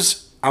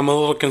 JoJo's. I'm a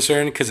little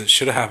concerned because it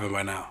should have happened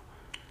by now.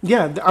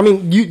 Yeah, I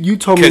mean, you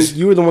told me,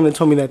 you were the one that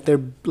told me that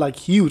they're like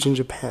huge in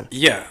Japan.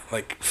 Yeah,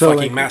 like fucking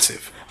like,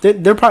 massive.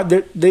 They're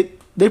probably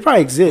they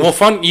probably exist. Well,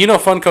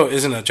 Funko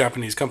isn't a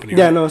Japanese company.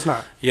 Yeah, right? no, it's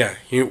not. Yeah,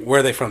 where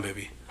are they from,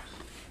 baby?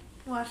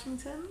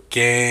 Washington.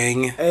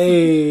 Gang.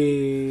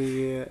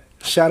 Hey,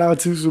 shout out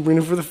to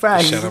Sabrina for the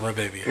facts. Shout out my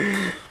baby.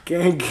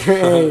 Gang.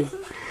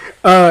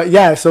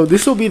 Yeah, so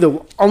this will be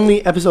the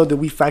only episode that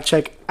we fact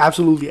check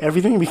absolutely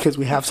everything because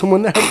we have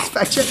someone that helps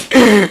fact check.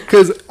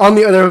 Because on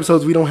the other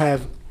episodes we don't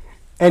have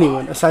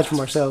anyone aside from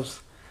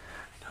ourselves.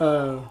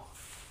 Sorry.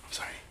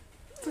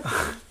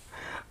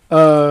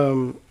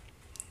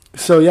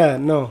 So yeah,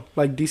 no,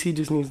 like DC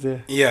just needs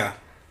to Yeah.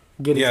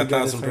 get it Yeah,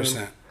 together.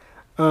 1000%.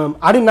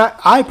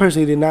 I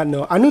personally did not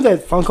know. I knew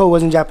that Funko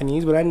wasn't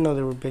Japanese, but I didn't know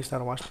they were based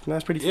out of Washington.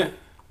 That's pretty. Yeah,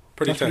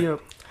 pretty tight.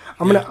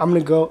 I'm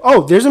gonna go.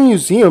 Oh, there's a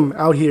museum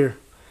out here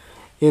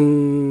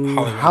in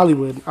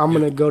Hollywood. I'm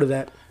gonna go to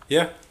that.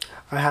 Yeah,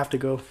 I have to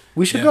go.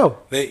 We should go.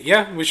 We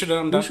should.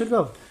 We should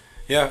go.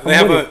 Yeah, they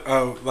have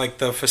like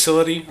the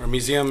facility or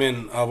museum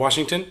in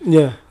Washington.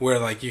 Yeah, where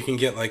like you can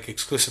get like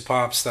exclusive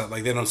pops that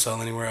like they don't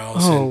sell anywhere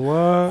else. Oh, and,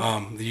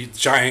 what? The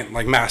giant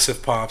like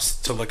massive pops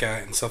to look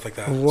at and stuff like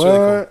that. What?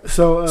 It's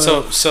really cool.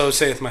 So So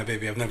saith my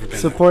baby. I've never been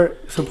support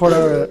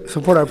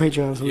our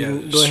Patreon. So we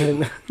can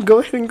go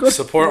ahead and go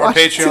support our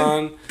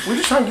Patreon. We're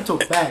just trying to get to a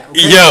bag.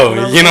 Okay?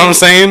 Yo, you know what I'm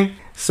saying?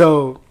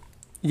 So,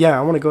 yeah,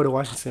 I want to go to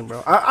Washington,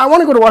 bro. I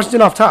want to go to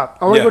Washington off top.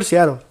 I want to go to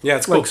Seattle. Yeah,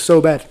 it's like cool.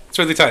 so bad. It's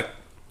really tight.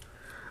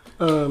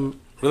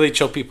 Really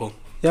chill people.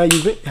 Yeah,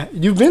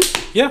 you've been?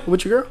 Yeah.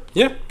 With your girl?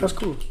 Yeah. That's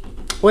cool.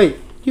 Wait,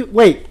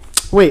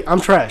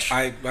 I'm trash.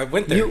 I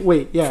went there.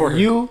 For her.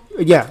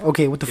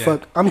 Okay, what the Yeah.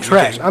 fuck? I'm We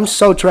trash. gang. I'm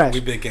so trash. We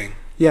big gang.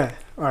 Yeah,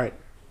 all right.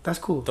 That's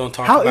cool. Don't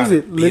talk How about is it,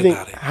 it be living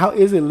about it. How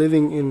is it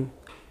living in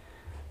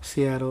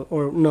Seattle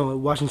or no,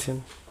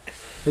 Washington?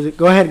 Is it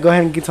Go ahead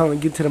and get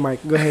to the mic.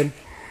 Go ahead.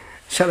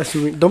 Shout out to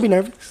me. Don't be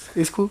nervous.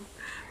 It's cool.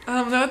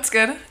 No, it's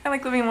good. I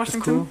like living in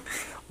Washington.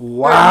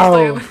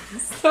 Wow.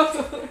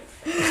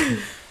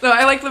 No,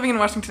 I like living in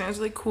Washington. It was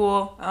really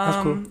cool. That's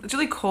cool. It's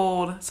really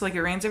cold, so like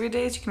it rains every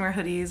day, so you can wear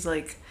hoodies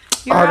like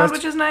year round,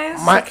 which is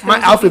nice. My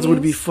outfits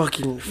would be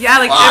fucking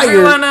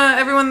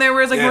everyone there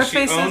wears like North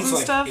Faces and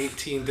like stuff.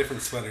 18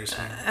 different sweaters.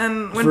 Man.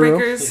 And For real?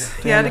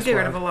 windbreakers. Yeah. I had to get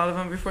rid of a lot of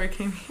them before I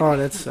came here. Oh,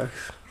 that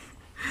sucks.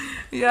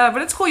 Yeah,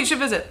 but it's cool. You should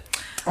visit.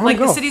 Like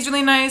the city's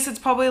really nice. It's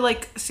probably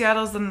like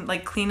Seattle's the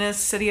like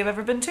cleanest city I've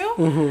ever been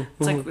to.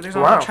 It's like there's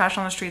not trash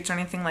on the streets or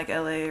anything like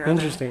LA or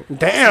interesting.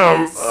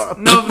 Damn.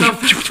 No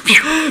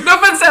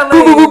offense to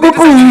LA.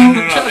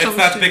 It's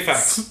not big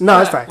facts. No,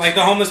 it's facts. Like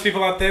the homeless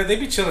people out there, they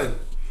be chilling.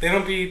 They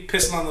don't be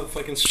pissing on the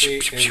fucking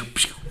street.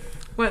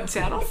 What, in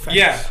Seattle?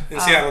 Yeah, in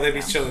Seattle they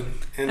be chilling.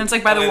 And it's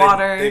like by the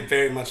water. They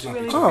very much not be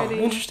Really chilling. Oh,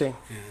 pretty. interesting.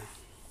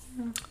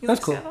 Yeah. That's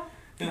cool. Seattle?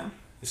 Yeah.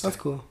 That's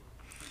cool.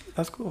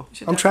 That's cool.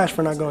 should I'm trash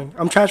for definitely not going.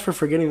 I'm trash for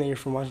forgetting that you're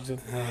from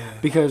Washington Yeah.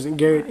 because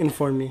Garrett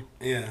informed me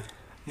Yeah.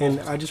 and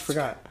I just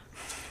forgot.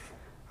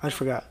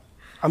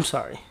 I'm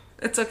sorry.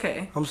 It's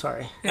okay. I'm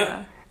sorry.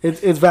 Yeah.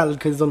 It's valid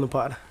because it's on the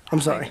pod.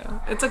 I'm sorry.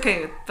 It's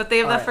okay. But they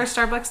have that first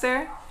Starbucks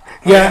there.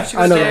 Yeah, she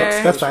I was know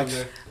there. that's facts.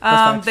 They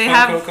Funko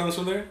have comes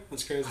from there?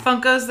 That's crazy.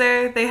 Funko's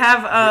there. They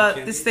have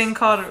Red this thing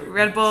called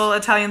Red Bull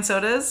Italian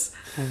sodas,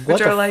 What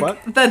which are the like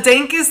fuck? the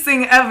dankest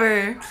thing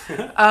ever.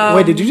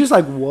 Wait, did you just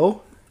like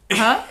whoa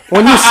Huh?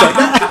 when you said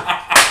that?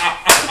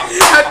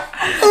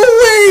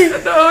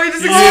 No, he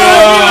just exploded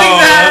me like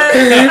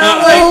that.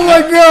 Oh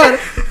my god,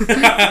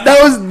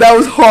 that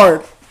was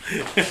hard.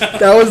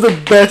 That was the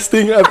best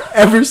thing I've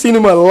ever seen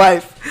in my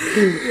life.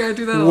 Yeah, I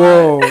do that a lot.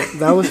 Whoa,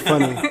 that was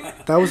funny.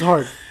 That was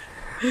hard.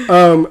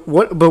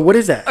 What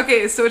is that?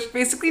 Okay, so it's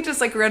basically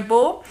just like Red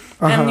Bull,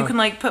 and you can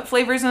like put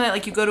flavors in it.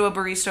 Like you go to a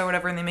barista or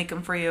whatever, and they make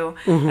them for you.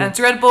 And it's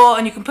Red Bull,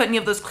 and you can put any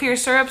of those clear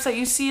syrups that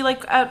you see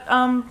like at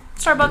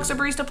Starbucks or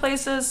barista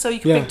places. So you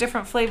can pick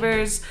different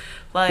flavors.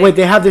 Like, Wait,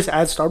 they have this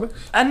at Starbucks?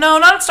 no,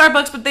 not at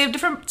Starbucks, but they have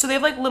different. So they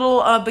have like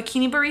little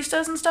bikini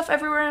baristas and stuff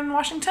everywhere in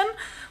Washington.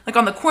 Like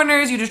on the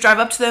corners, you just drive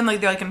up to them.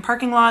 Like they're like in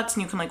parking lots,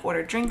 and you can like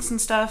order drinks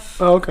and stuff.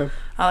 Oh, okay.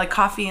 Like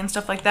coffee and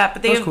stuff like that.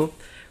 But they That's have cool.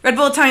 Red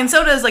Bull Italian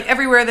soda is like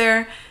everywhere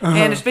there,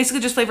 and it's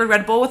basically just flavored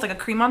Red Bull with like a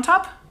cream on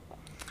top,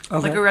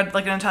 Okay.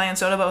 like an Italian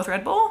soda but with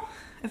Red Bull.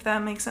 If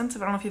that makes sense. I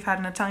don't know if you've had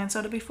an Italian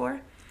soda before.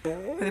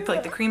 Where they put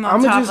like the cream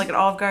on top, like an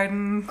Olive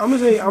Garden. I'm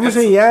gonna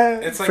say yeah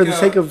It's like for the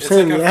sake of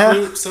saying like a yeah.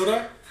 fruit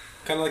soda,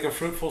 kind of like a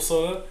fruitful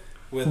soda.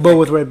 But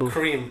with Red Bull.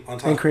 Cream on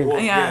top. And cream. Well,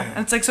 And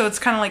it's like, so it's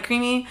kind of like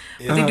creamy,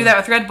 but they do that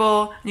with Red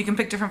Bull. And you can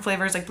pick different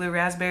flavors like blue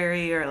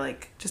raspberry or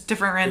like just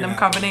different random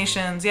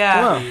combinations.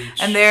 Yeah. Wow.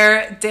 And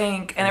they're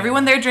dank. And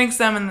everyone there drinks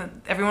them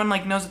and everyone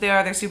like knows what they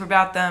are. They're super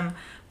about them.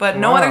 But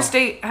no other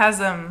state has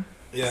them.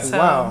 Yeah. So,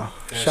 Wow.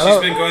 Yeah, Shout she's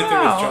out. been going through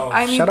withdrawals.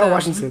 I need Shout out them.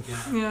 Washington.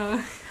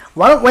 Yeah.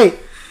 Why don't wait?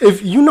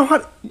 If you know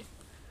how,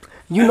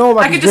 You know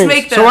about I these could just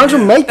drinks. make them. So why don't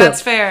you make them?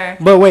 That's fair.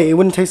 But wait, it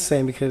wouldn't taste the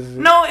same because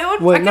No, it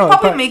would. Wait, I could no,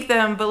 probably make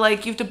them, but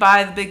like you have to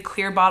buy the big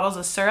clear bottles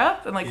of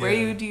syrup, and like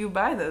where do you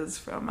buy those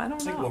from? I don't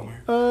It's like know.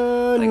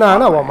 Walmart. Like nah,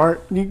 not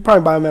Walmart. You can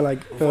probably buy them at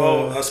like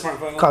Smart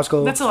Final?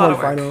 Costco. That's a lot of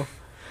Smart work. Final.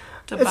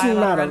 To It's buy a lot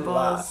not of a Red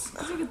lot.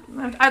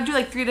 Bulls. I do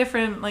like 3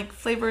 different like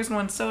flavors in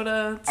one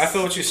soda. I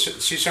feel what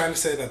she's trying to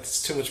say.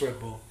 That's too much Red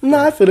Bull. No,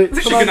 I feel it.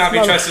 She cannot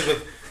be trusted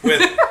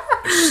with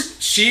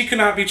she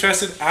cannot be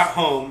trusted at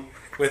home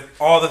with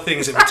all the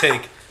things it would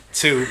take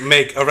to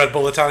make a Red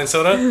Bull Italian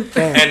soda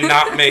and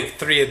not make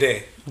 3 a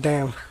day.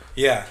 Damn.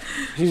 Yeah,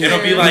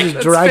 it'll be like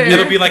dragged you.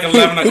 it'll be like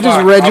 11 o'clock. He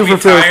just read I'll you be for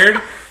filth.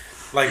 tired.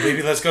 Like,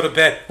 baby, let's go to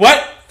bed.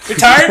 What? You're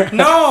tired?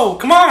 No,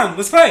 come on,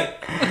 let's play.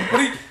 What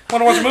do you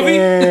want to watch a movie?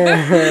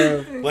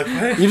 Damn. Like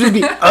what? You just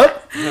be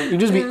up. You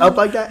just be up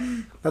like that.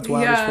 That's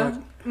wild as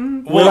fuck.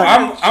 Well,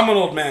 I'm an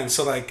old man,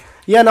 so like.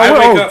 Yeah, no, I we're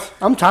wake old. up-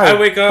 I'm tired. I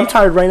wake up- I'm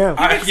tired right now.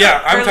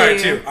 I'm tired early.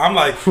 too. I'm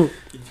like,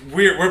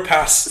 we're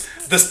past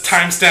this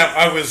timestamp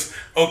I was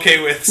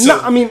okay with. So no,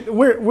 I mean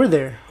we're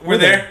there. We're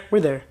there? We're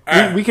there. All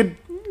right. We could.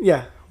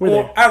 Yeah, we're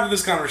well, there. after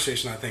this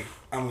conversation, I think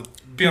I'm gonna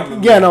be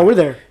on the Yeah, no, we're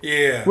there.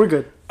 Yeah, We're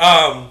good.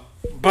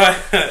 But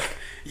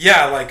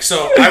yeah, like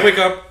so, I wake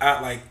up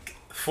at like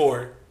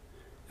 4.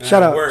 and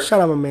Shout I out, work, shout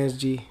out, my man's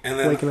G. and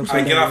then Waking up so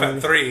I get damn off at early.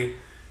 3,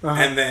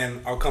 Uh-huh. and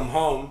then I'll come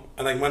home,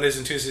 and like Mondays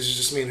and Tuesdays is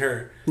just me and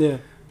her. Yeah.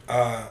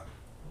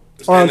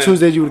 Or On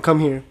Tuesdays you would come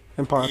here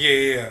and park.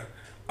 Yeah.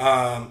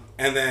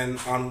 And then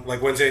on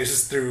like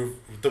Wednesdays through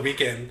the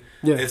weekend,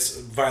 Yeah. it's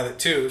Violet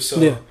too. So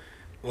Yeah.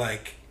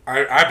 like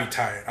I'd be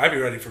tired. I'd be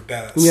ready for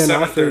bed at Yeah,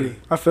 no, I feel 7:30 you.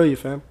 I feel you,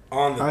 fam.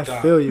 on the I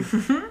dot. feel you.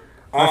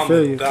 I On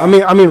feel the you. dot.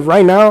 I mean,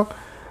 right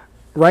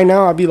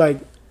now, I'd be like,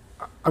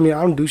 I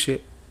don't do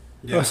shit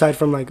Yeah. aside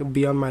from like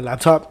be on my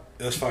laptop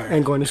That's fire.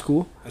 and going to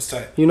school. That's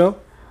tight. You know.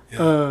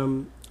 Yeah.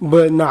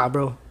 But nah,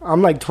 bro.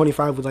 I'm like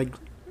 25 with like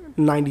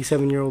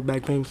 97-year-old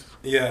back pains.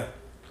 Yeah.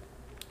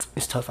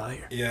 It's tough out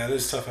here. Yeah, it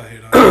is tough out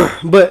here, dog.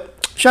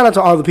 But shout out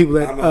to all the people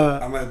that I'm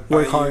gonna buy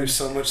work you hard.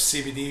 so much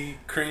CBD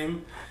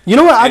cream. You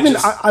know what? and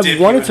just I've dip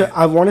wanted you in to.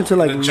 I wanted to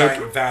like a look.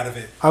 giant vat of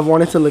it. I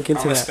wanted to look I'm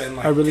into gonna that. spend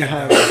like I really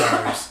have.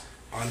 $10,000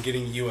 on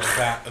getting you a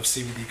vat of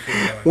CBD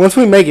cream. Dog. Once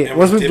we make it, And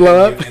once we're we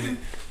blow up, dipping you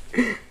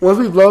in it. once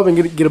we blow up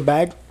and get a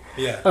bag.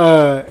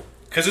 Yeah.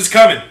 Because it's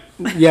coming.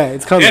 Yeah,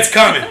 it's coming. It's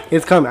coming.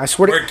 It's coming. I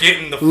swear. We're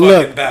getting the fucking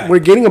Look, bag. we're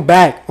getting a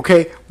bag.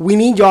 Okay, we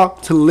need y'all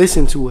to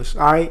listen to us.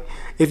 All right.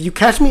 If you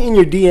catch me in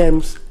your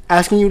DMs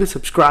asking you to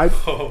subscribe,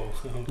 Oh,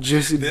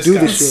 just this do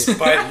got the shit.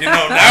 spite. You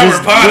know, now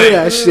Just we're potting. do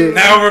that shit.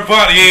 Now we're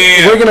potting.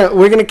 Yeah.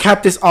 We're gonna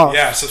cap this off.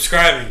 Yeah,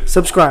 subscribing.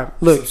 Subscribe.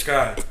 Look,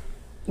 Subscribe.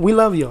 we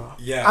love y'all.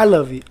 Yeah. I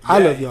love you. I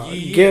Yeah, love y'all.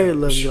 yeah. Garrett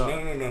loves Shh, y'all.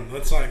 No.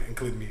 Let's not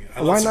include me. I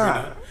love Why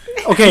Sabrina.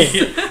 not?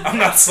 Okay. I'm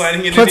not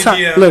sliding into any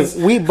DMs.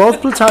 Look, we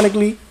both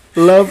platonically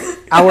love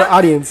our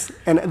audience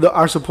and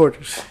our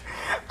supporters.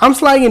 I'm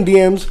sliding in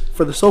DMs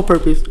for the sole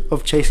purpose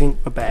of chasing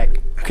a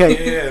bag. Okay.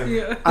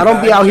 Yeah. I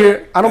don't be out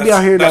here. I don't be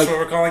out here That's like.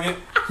 what we're calling it?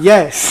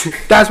 Yes,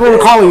 that's what we're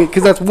calling it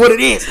because that's what it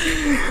is.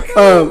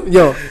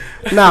 Yo,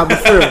 nah,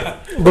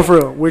 but for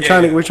real, we're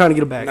trying to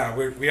get a bag, Nah,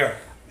 we are.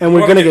 and We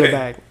we're wanna gonna get a paid.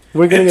 bag.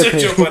 We're gonna It get took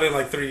Joe paid. Budden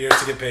like 3 years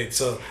to get paid,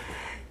 so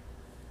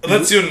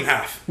let's do it in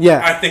half.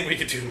 Yeah. I think we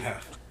could do it in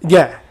half.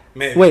 Yeah.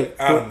 Maybe. Wait.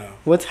 I don't know.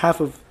 What's half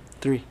of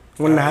 3?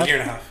 1.5. A year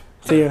and a half.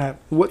 So year and a half.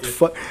 What the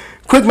fuck?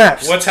 Quick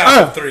maps. What's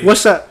half of 3?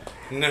 What's up?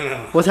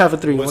 No. What's half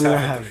of 3? What's 1.5.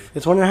 half of 3?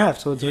 It's 1.5.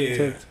 So it's Yeah. it's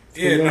a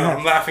Yeah, year and a no, half.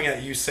 I'm laughing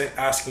at you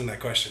asking that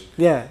question.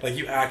 Yeah. Like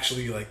you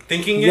actually like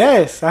thinking it.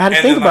 Yes, I had to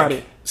and think then, about like,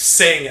 it.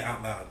 Saying it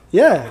out loud.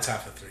 Yeah. What's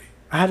half of 3?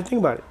 I had to think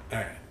about it. All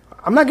right.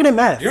 I'm not good at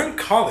math. You're in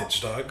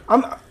college, dog.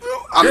 I'm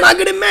not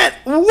good at math.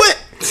 What?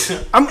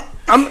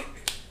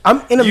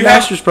 I'm in a You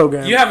master's have-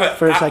 program you have a-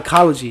 for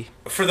psychology.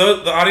 For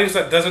the audience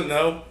that doesn't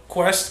know,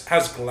 Quest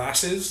has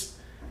glasses,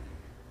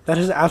 That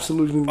has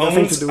absolutely nothing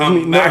to owns do a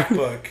with me. No.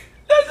 MacBook.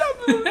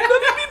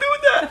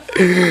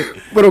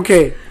 But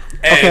okay.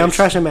 Okay, And- I'm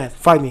trash at math.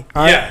 Fight me.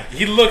 All right? Yeah,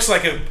 he looks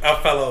like a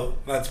fellow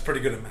that's pretty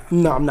good at math.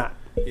 No, I'm not.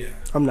 Yeah.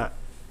 I'm not.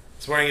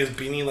 He's wearing his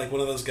beanie like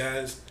one of those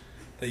guys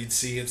that you'd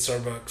see at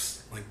Starbucks,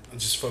 like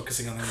just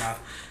focusing on their math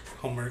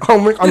homework.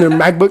 Homework on their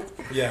MacBook.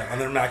 Yeah, on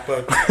their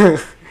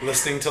MacBook,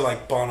 listening to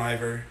like Bon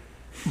Iver.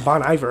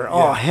 Bon Iver.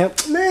 Oh, Yeah. hell,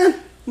 man.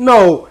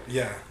 No.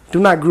 Yeah. Do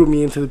not group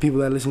me into the people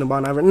that listen to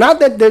Bon Iver. Not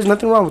that there's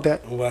nothing wrong with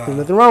that. Wow. There's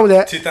nothing wrong with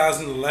that.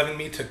 2011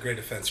 me took great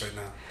offense right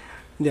now.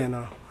 Yeah,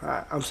 no.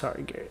 I'm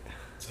sorry, Garrett.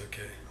 It's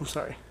okay. I'm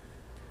sorry.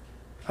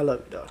 I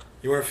love you, dog.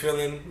 You weren't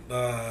feeling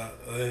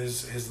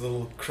his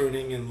little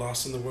crooning and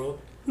Lost in the World?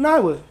 No, I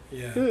was.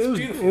 Yeah, It it's was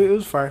beautiful. It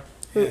was fire.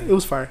 Yeah. It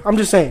was fire. I'm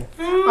just saying.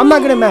 I'm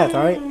not good at math,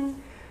 all right?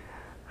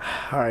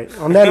 All right.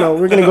 On that note,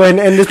 we're going to go ahead and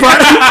end this part.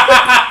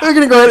 We're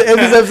going to go ahead and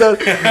end this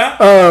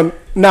episode.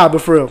 Nah,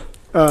 but for real.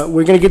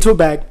 We're going to get to a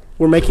bag.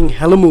 We're making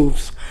hella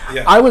moves.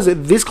 Yeah. I was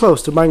this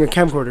close to buying a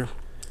camcorder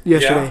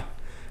yesterday Yeah?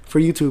 for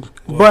YouTube.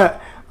 Whoa.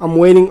 But I'm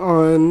waiting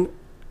on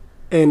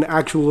an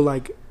actual,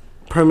 like,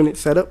 permanent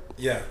setup,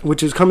 Yeah.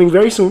 which is coming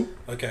very soon.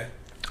 Okay.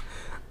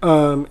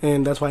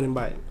 And that's why I didn't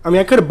buy it. I mean,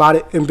 I could have bought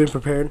it and been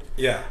prepared.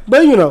 Yeah.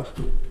 But, you know,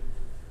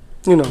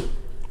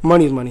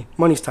 Money's money.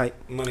 Money's tight.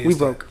 Money We is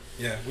broke.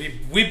 Yeah,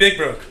 we big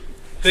broke.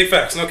 Big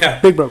facts, no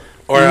cap. Big broke.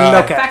 Or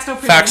no cap. Facts no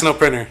printer. Facts no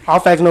printer. All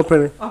facts, no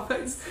printer. All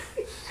facts.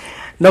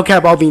 No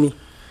cap, all beanie.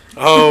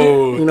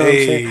 Oh, You know what I'm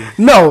hey. saying?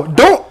 No,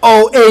 don't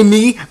owe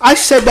me. I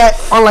said that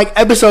on like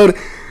episode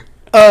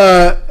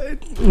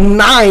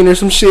 9 or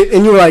some shit,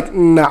 and you were like,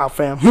 "Nah,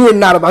 fam, we're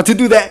not about to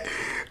do that."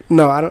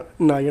 No, I don't.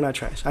 No, you're not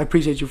trash. I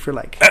appreciate you for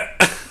like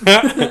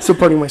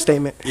supporting my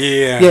statement.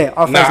 Yeah. Yeah,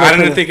 all No, facts, no I didn't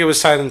printer. think it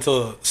was tight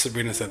until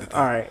Sabrina said it.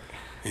 All right,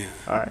 Yeah.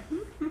 all right,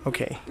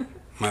 okay,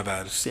 My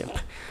bad. simp.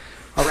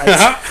 All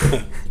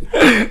right.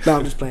 No,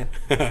 I'm just playing.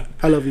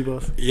 I love you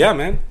both. Yeah,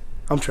 man.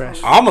 I'm trash.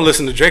 I'm gonna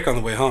listen to Drake on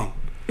the way home.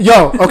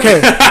 Yo,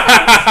 okay.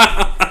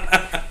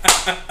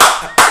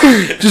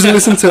 Just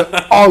listen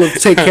to all of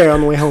Take Care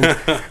on the way home.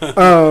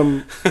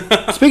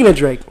 Speaking of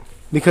Drake,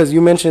 because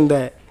you mentioned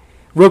that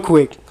real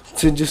quick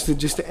to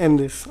end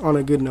this on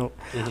a good note.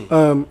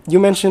 You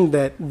mentioned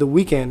that The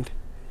Weeknd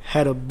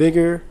had a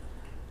bigger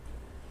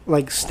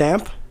like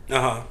stamp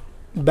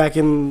back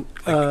in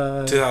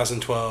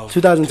 2012,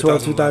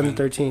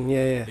 2013.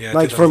 Yeah. Yeah,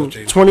 Like from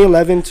 2013.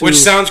 2011 to Which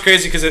sounds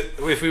crazy because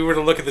if we were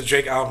to look at the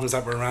Drake albums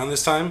that were around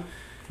this time,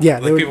 yeah,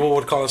 they like were- people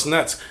would call us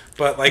nuts.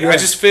 But like Yeah. I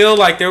just feel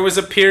like there was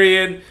a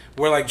period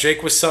where like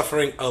Drake was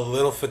suffering a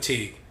little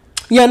fatigue.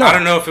 yeah, no, I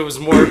don't know if it was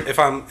more if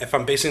I'm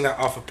basing that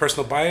off of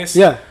personal bias,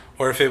 Yeah.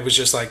 or if it was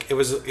just like it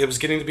was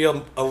getting to be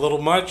a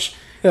little much,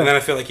 Yeah. and then I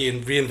feel like he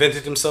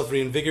reinvented himself,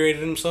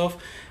 reinvigorated himself,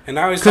 and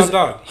now he's top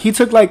dog. He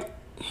took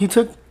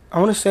I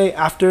want to say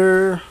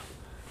after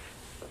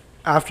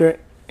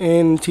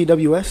in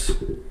TWS,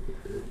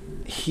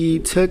 he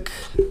took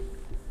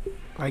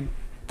like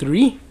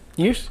 3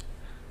 years.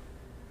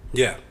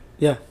 Yeah,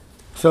 Yeah.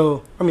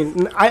 So I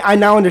mean, I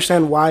now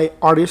understand why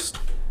artists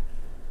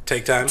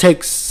take time.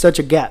 take such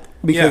a gap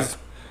because Yeah.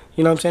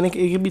 you know what I'm saying it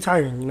can be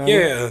tiring. You know.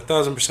 Yeah,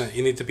 1,000%.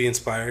 You need to be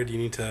inspired. You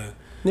need to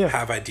Yeah.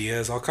 have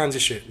ideas, all kinds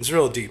of shit. It's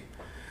real deep.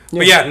 Yeah.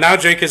 But yeah, now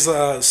Drake is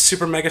a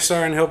super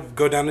megastar, and he'll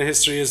go down in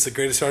history as the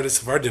greatest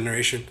artist of our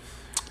generation.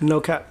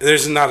 No cap.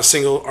 There's not a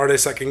single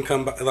artist that can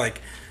come by, like,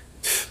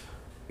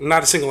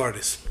 not a single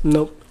artist.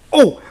 Nope.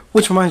 Oh,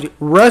 which reminds me,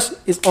 Russ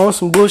is on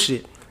some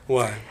bullshit.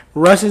 Why?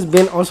 Russ has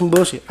been on some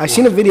bullshit. I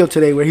seen a video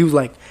today where he was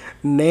like,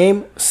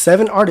 name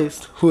 7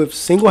 artists who have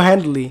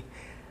single-handedly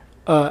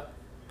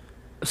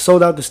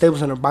sold out the Staples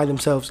Center by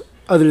themselves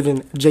other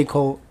than J.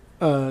 Cole,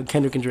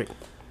 Kendrick, and Drake.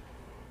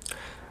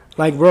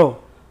 Like, bro,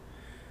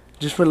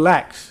 just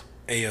relax.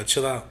 Hey, yo,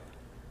 chill out.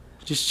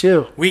 Just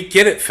chill. We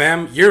get it,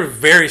 fam. You're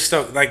very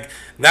stoked. Like,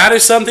 that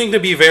is something to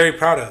be very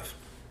proud of.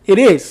 It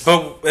is.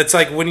 But it's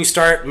like when you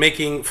start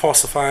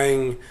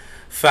falsifying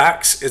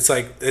facts,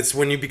 it's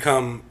when you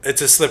become,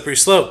 it's a slippery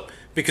slope.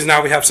 Because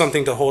now we have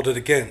something to hold it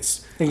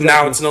against. Exactly.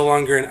 Now it's no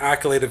longer an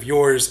accolade of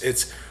yours.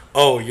 It's,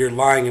 oh, you're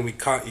lying and we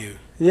caught you.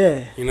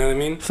 Yeah. You know what I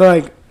mean? So,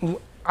 like,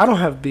 I don't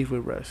have beef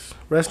with Russ.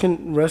 Russ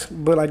can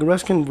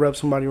rub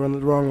somebody the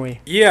wrong way.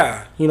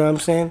 Yeah. You know what I'm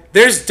saying?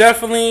 There's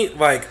definitely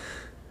a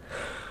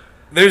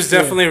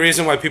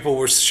reason why people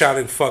were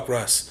shouting "fuck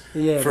Russ"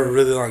 for a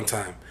really long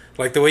time.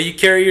 Like the way you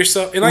carry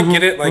yourself, and I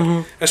get it.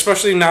 Like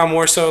especially now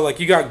more so. Like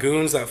you got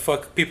goons that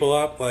fuck people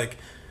up. Like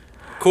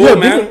cool, Yeah,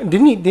 man.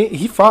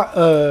 He fought.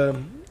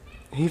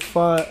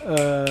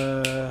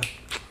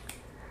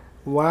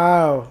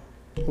 Wow.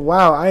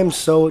 I am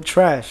so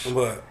trash.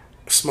 But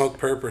Smoke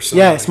Perp or something.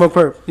 Yeah, Smoke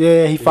Perp.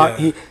 Yeah, he fought.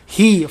 Yeah.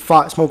 He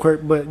fought Smoke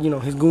Perp, but you know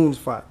his goons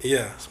fought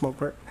Yeah, Smoke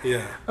Perp.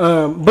 yeah.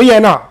 But yeah,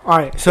 no. All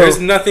right. So There's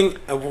nothing.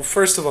 Well,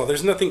 first of all,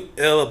 there's nothing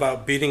ill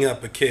about beating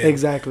up a kid.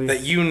 Exactly.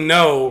 That you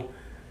know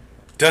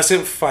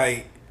doesn't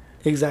fight.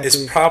 exactly.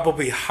 Is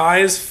probably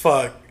high as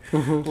fuck.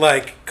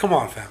 Like, come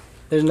on, fam.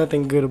 There's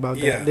nothing good about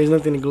that. Yeah. There's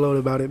nothing to gloat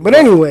about it. But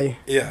anyway.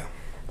 Yeah.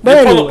 But Your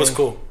pull-up anyway. was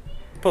cool.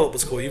 Pull-up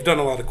was cool. You've done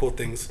a lot of cool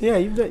things. Yeah,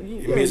 you've done.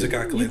 music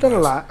accolade You've done a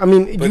wise. lot. I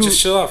mean, But just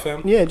chill out,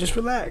 fam. Yeah, just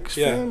relax,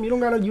 Yeah. fam. You don't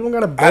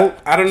gotta bolt.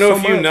 I don't know so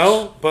if you much.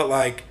 know, but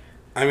like,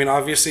 I mean,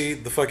 obviously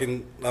the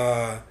fucking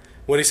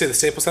what do you say, the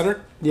Staples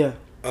Center? Yeah.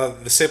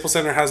 The Staples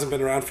Center hasn't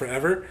been around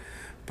forever,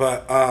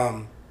 but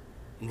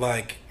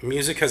like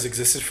music has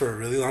existed for a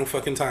really long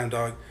fucking time,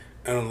 dog.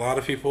 And a lot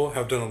of people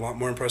have done a lot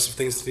more impressive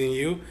things than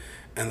you,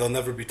 and they'll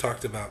never be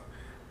talked about.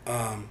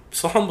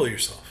 So humble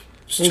yourself.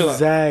 Just chill out.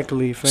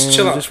 Exactly, fam. Just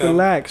chill out, Just fam.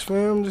 relax,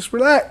 fam. Just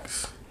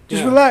relax.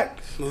 Just Yeah.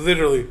 relax.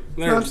 Literally, You know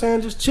what I'm there's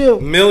saying? Just chill.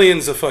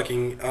 millions of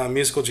fucking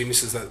musical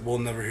geniuses that we'll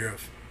never hear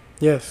of.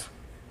 Yes.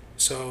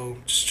 So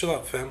just chill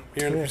out, fam.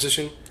 You're in a Yeah.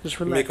 position Just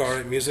to relax. make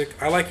alright music.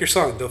 I like your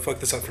song. Don't fuck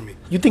this up for me.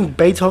 You think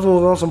Beethoven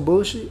was on some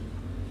bullshit?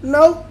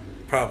 No.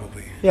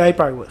 Probably. Yeah, he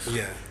probably was.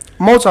 Yeah.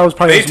 Mozart was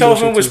probably on some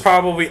Beethoven bullshit was too.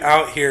 probably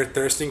out here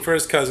thirsting for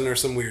his cousin or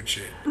some weird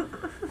shit.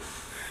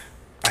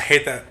 I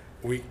hate that.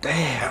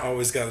 I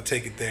always got to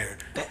take it there.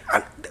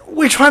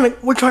 We're trying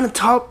to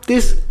top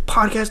this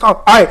podcast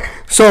off. All right,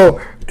 so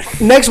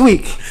next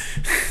week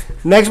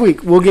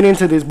we'll get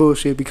into this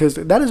bullshit because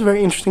that is a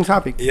very interesting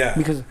topic. Yeah.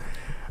 Because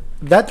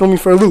that threw me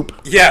for a loop.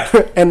 Yeah.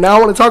 And now I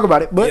want to talk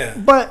about it, but Yeah.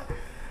 but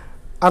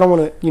I don't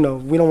want to.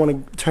 We don't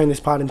want to turn this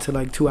pod into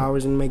like 2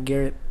 hours and make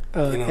Garrett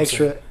You know what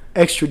I'm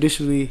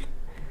extrajudicially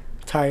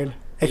tired.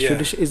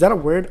 Extradition. Is that a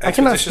word? I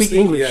cannot speak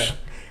English. Yeah.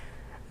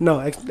 No,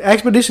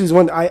 expeditious is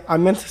one. I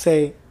meant to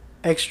say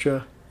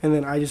extra, and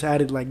then I just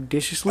added like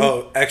ditiously.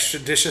 Oh,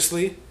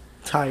 extraditiously?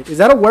 Tight. Is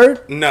that a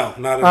word? No, not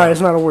at all. All right,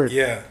 it's not a word.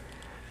 Yeah.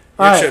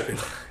 All You're right.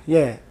 tripping.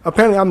 Yeah.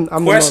 Apparently, I'm.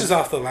 Quest is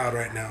off the loud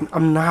right now.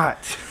 I'm not.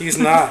 He's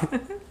not.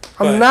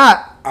 I'm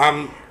not.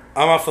 I'm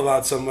off the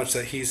loud so much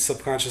that he's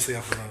subconsciously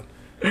off the loud.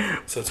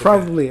 So it's okay.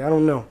 Probably. I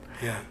don't know.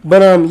 Yeah.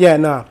 But yeah,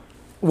 nah.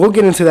 We'll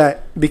get into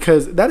that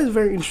because that is a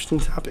very interesting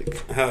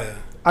topic. Hell yeah.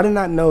 I did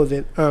not know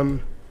that.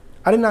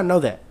 I did not know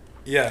that.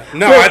 Yeah.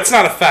 No, Well, it's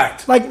not a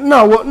fact. Like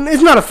no, well,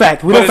 it's not a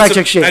fact. We But don't fact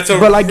check shit.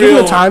 But like, give him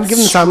the time. Give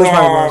him the time. That's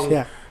what it was.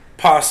 Yeah.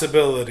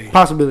 Possibility.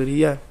 Possibility.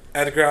 Yeah.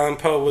 Edgar Allan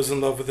Poe was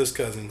in love with his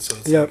cousin, so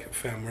it's Yep. like,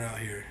 fam, we're out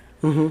here.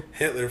 Mm-hmm.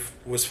 Hitler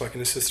was fucking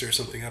his sister or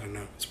something. I don't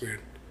know. It's weird.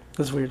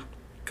 That's weird.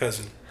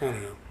 Cousin. I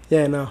don't know.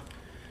 Yeah.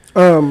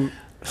 No.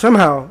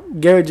 Somehow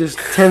Garrett just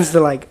tends to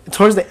like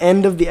towards the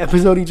end of the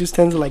episode he just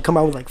tends to like come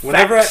out with like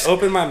Whenever facts. I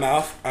open my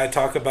mouth, I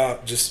talk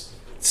about just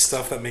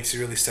stuff that makes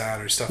you really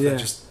sad or stuff that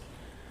just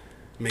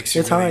makes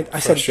you It's really how I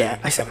said frustrated.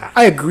 that. I said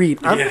I agreed.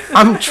 Yeah.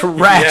 I'm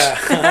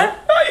trash. Yeah.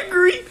 I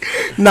agree.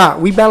 Nah,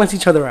 we balance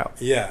each other out.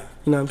 Yeah.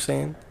 You know what I'm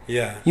saying?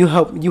 Yeah. You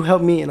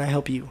help me and I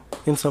help you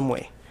in some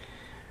way.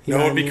 You know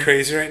know what would be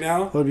crazy right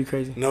now? What would be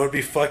crazy? No, it'd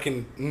be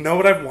fucking. Know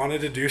what I've wanted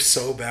to do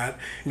so bad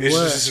is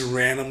What? just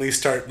randomly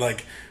start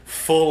like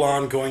full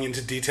on going into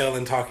detail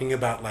and talking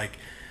about like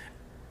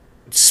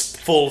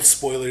full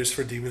spoilers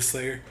for Demon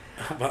Slayer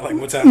about like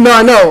what's happening. No,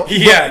 I know.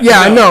 Yeah,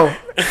 I know.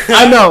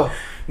 I know.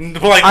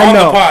 But like I on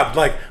know. the pod,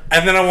 like,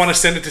 and then I want to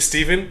send it to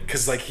Steven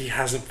because like he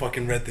hasn't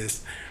fucking read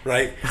this,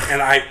 right?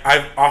 And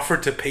I've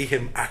offered to pay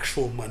him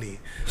actual money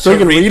So to you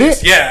can read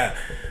this. it? Yeah.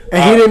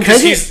 And he didn't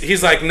take it?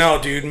 He's like,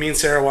 no, dude. Me and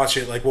Sarah watch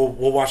it. Like, we'll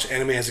watch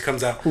anime as it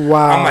comes out.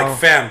 Wow. I'm like,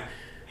 fam,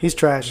 He's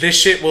trash. this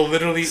shit will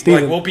literally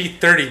Steven. like we'll be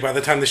 30 by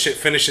the time this shit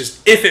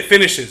finishes, if it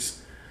finishes.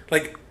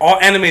 Like all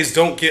animes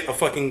don't get a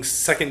fucking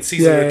second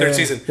season or third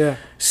season. Yeah.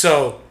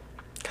 So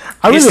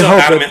I he's really still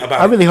hope adamant that.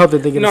 about I it. really hope that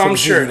they get. No, a I'm second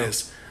sure it season.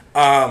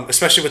 is.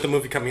 Especially with the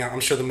movie coming out, I'm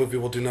sure the movie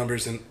will do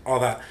numbers and all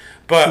that.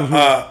 But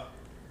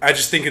I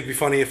just think it'd be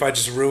funny if I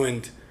just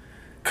ruined,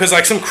 because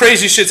like some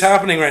crazy shit's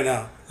happening right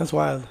now. That's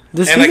wild.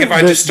 Does And, like, if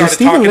I just started does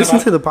Steven talking listen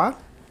about- to the pod?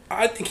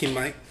 I think he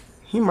might.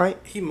 He might.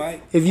 He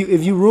might. If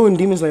you ruin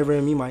Demon Slayer for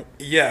him, he might.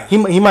 Yeah. He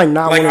might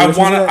not. Like wanna I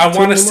listen want to to. that I want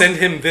to anymore. send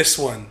him this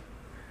one,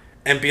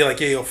 and be like,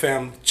 "Yo,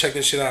 fam, check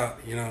this shit out."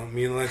 You know,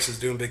 me and Lex is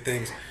doing big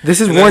things. This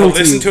is And then warning he'll to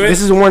listen you. to it,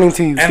 This is a warning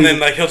to you. and Steven. then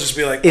like he'll just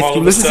be like, if all you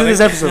of a listen to this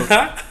sudden-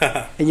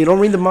 episode and you don't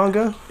read the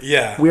manga,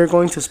 yeah, we are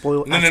going to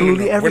spoil No,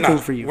 absolutely We're everything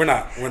not. for you. We're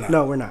not. We're not.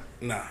 No, we're not.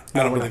 Nah, No,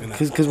 I don't we're believe in not.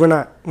 that. Because we're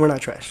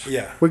not trash.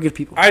 Yeah. We're good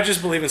people. I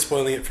just believe in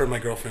spoiling it for my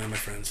girlfriend and my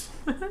friends.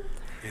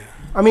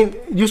 I mean,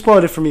 you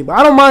spoiled it for me, but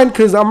I don't mind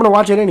because I'm gonna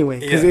watch it anyway.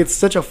 Because Yeah. it's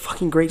such a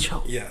fucking great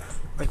show. Yeah,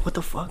 Like, what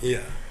the fuck? yeah,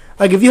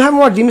 Like, if you haven't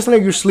watched Demon Slayer,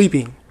 you're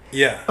sleeping.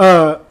 yeah.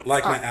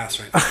 Like my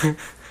ass right now.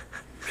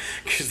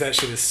 Because that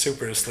shit is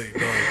super asleep.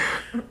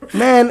 Going.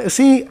 Man,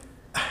 see,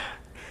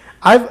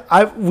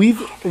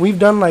 we've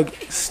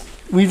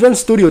done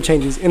studio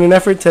changes in an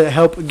effort to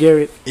help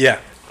Garrett Yeah,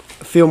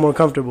 feel more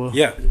comfortable.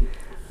 yeah.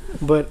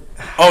 But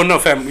Oh no,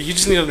 fam! You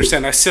just need to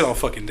understand. I sit all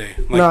fucking day.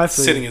 Like No, I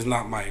feel sitting you. is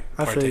not my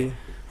I parte. feel you.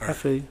 Or, I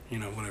feel you. You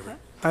know, whatever.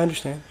 I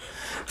understand.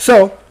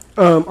 So,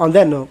 on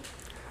that note,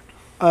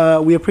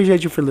 we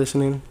appreciate you for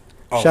listening.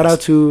 Always. Shout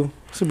out to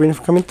Sabrina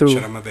for coming through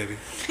Shout out my baby.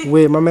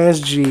 with my man's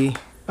G.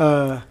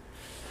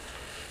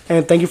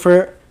 And thank you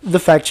for the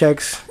fact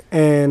checks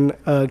and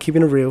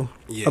keeping it real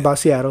Yeah. about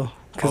Seattle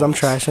because I'm Always.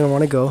 trash and I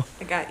want to go.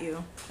 I got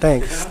you.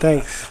 Thanks.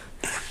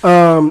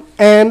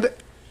 And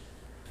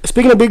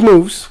speaking of big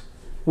moves,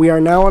 we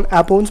are now on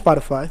Apple and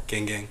Spotify.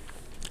 Gang, gang.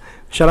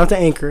 Shout out to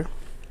Anchor.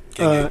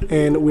 Gang, gang.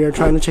 And we are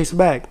trying to chase a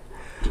bag.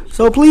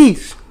 So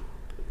please,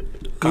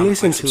 Comment,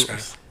 listen like, to subscribe.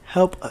 us.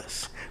 Help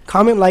us.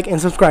 Comment, like, and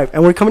subscribe.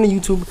 And we're coming to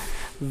YouTube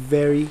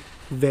very,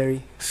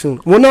 very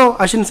soon. Well, no,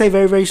 I shouldn't say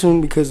very, very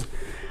soon because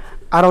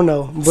I don't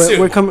know. But Soon.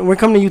 we're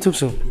coming to YouTube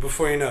soon.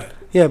 Before you know it.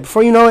 Yeah,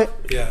 before you know it,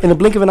 Yeah. in the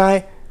blink of an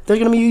eye, there's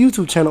going to be a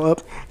YouTube channel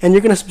up. And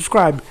you're going to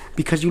subscribe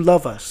because you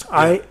love us.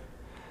 All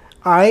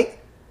right?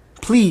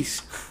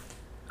 Please.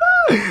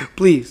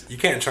 Please. You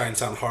can't try and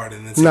sound hard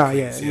and then say Nah,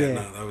 please. yeah.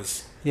 No, that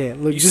was. Yeah,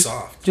 look, You just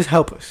soft. just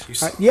help us. You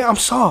All right? soft. Yeah, I'm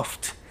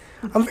soft.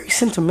 I'm very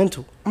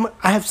sentimental.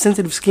 I have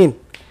sensitive skin.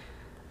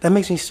 That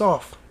makes me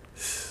soft.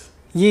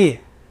 Yeah.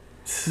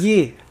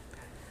 Yeah.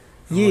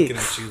 I'm Yeah. looking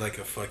at you like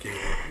a fucking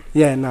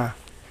Yeah, nah.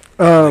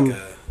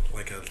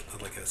 like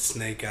a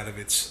snake out of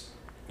its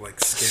like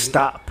skin.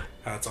 Stop.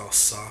 How it's all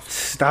soft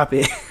Stop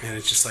it. and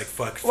it's just like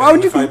fuck. Why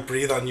would If you- I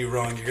breathe on you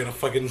wrong, you're gonna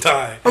fucking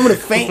die. I'm gonna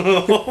faint.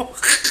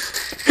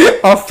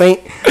 I'll faint.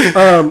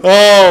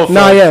 Oh,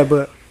 Nah, yeah,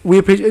 but we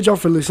appreciate y'all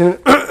for listening.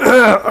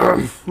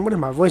 What did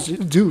my voice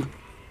just do?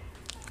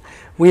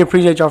 We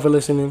appreciate y'all for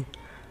listening.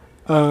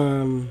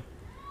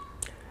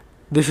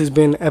 This has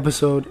been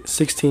episode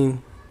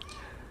 16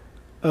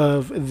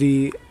 of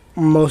the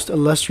most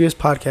illustrious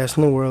podcast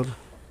in the world.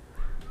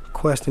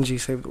 Quest and G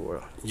Save the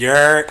World.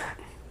 You're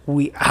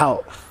We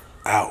out.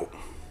 out.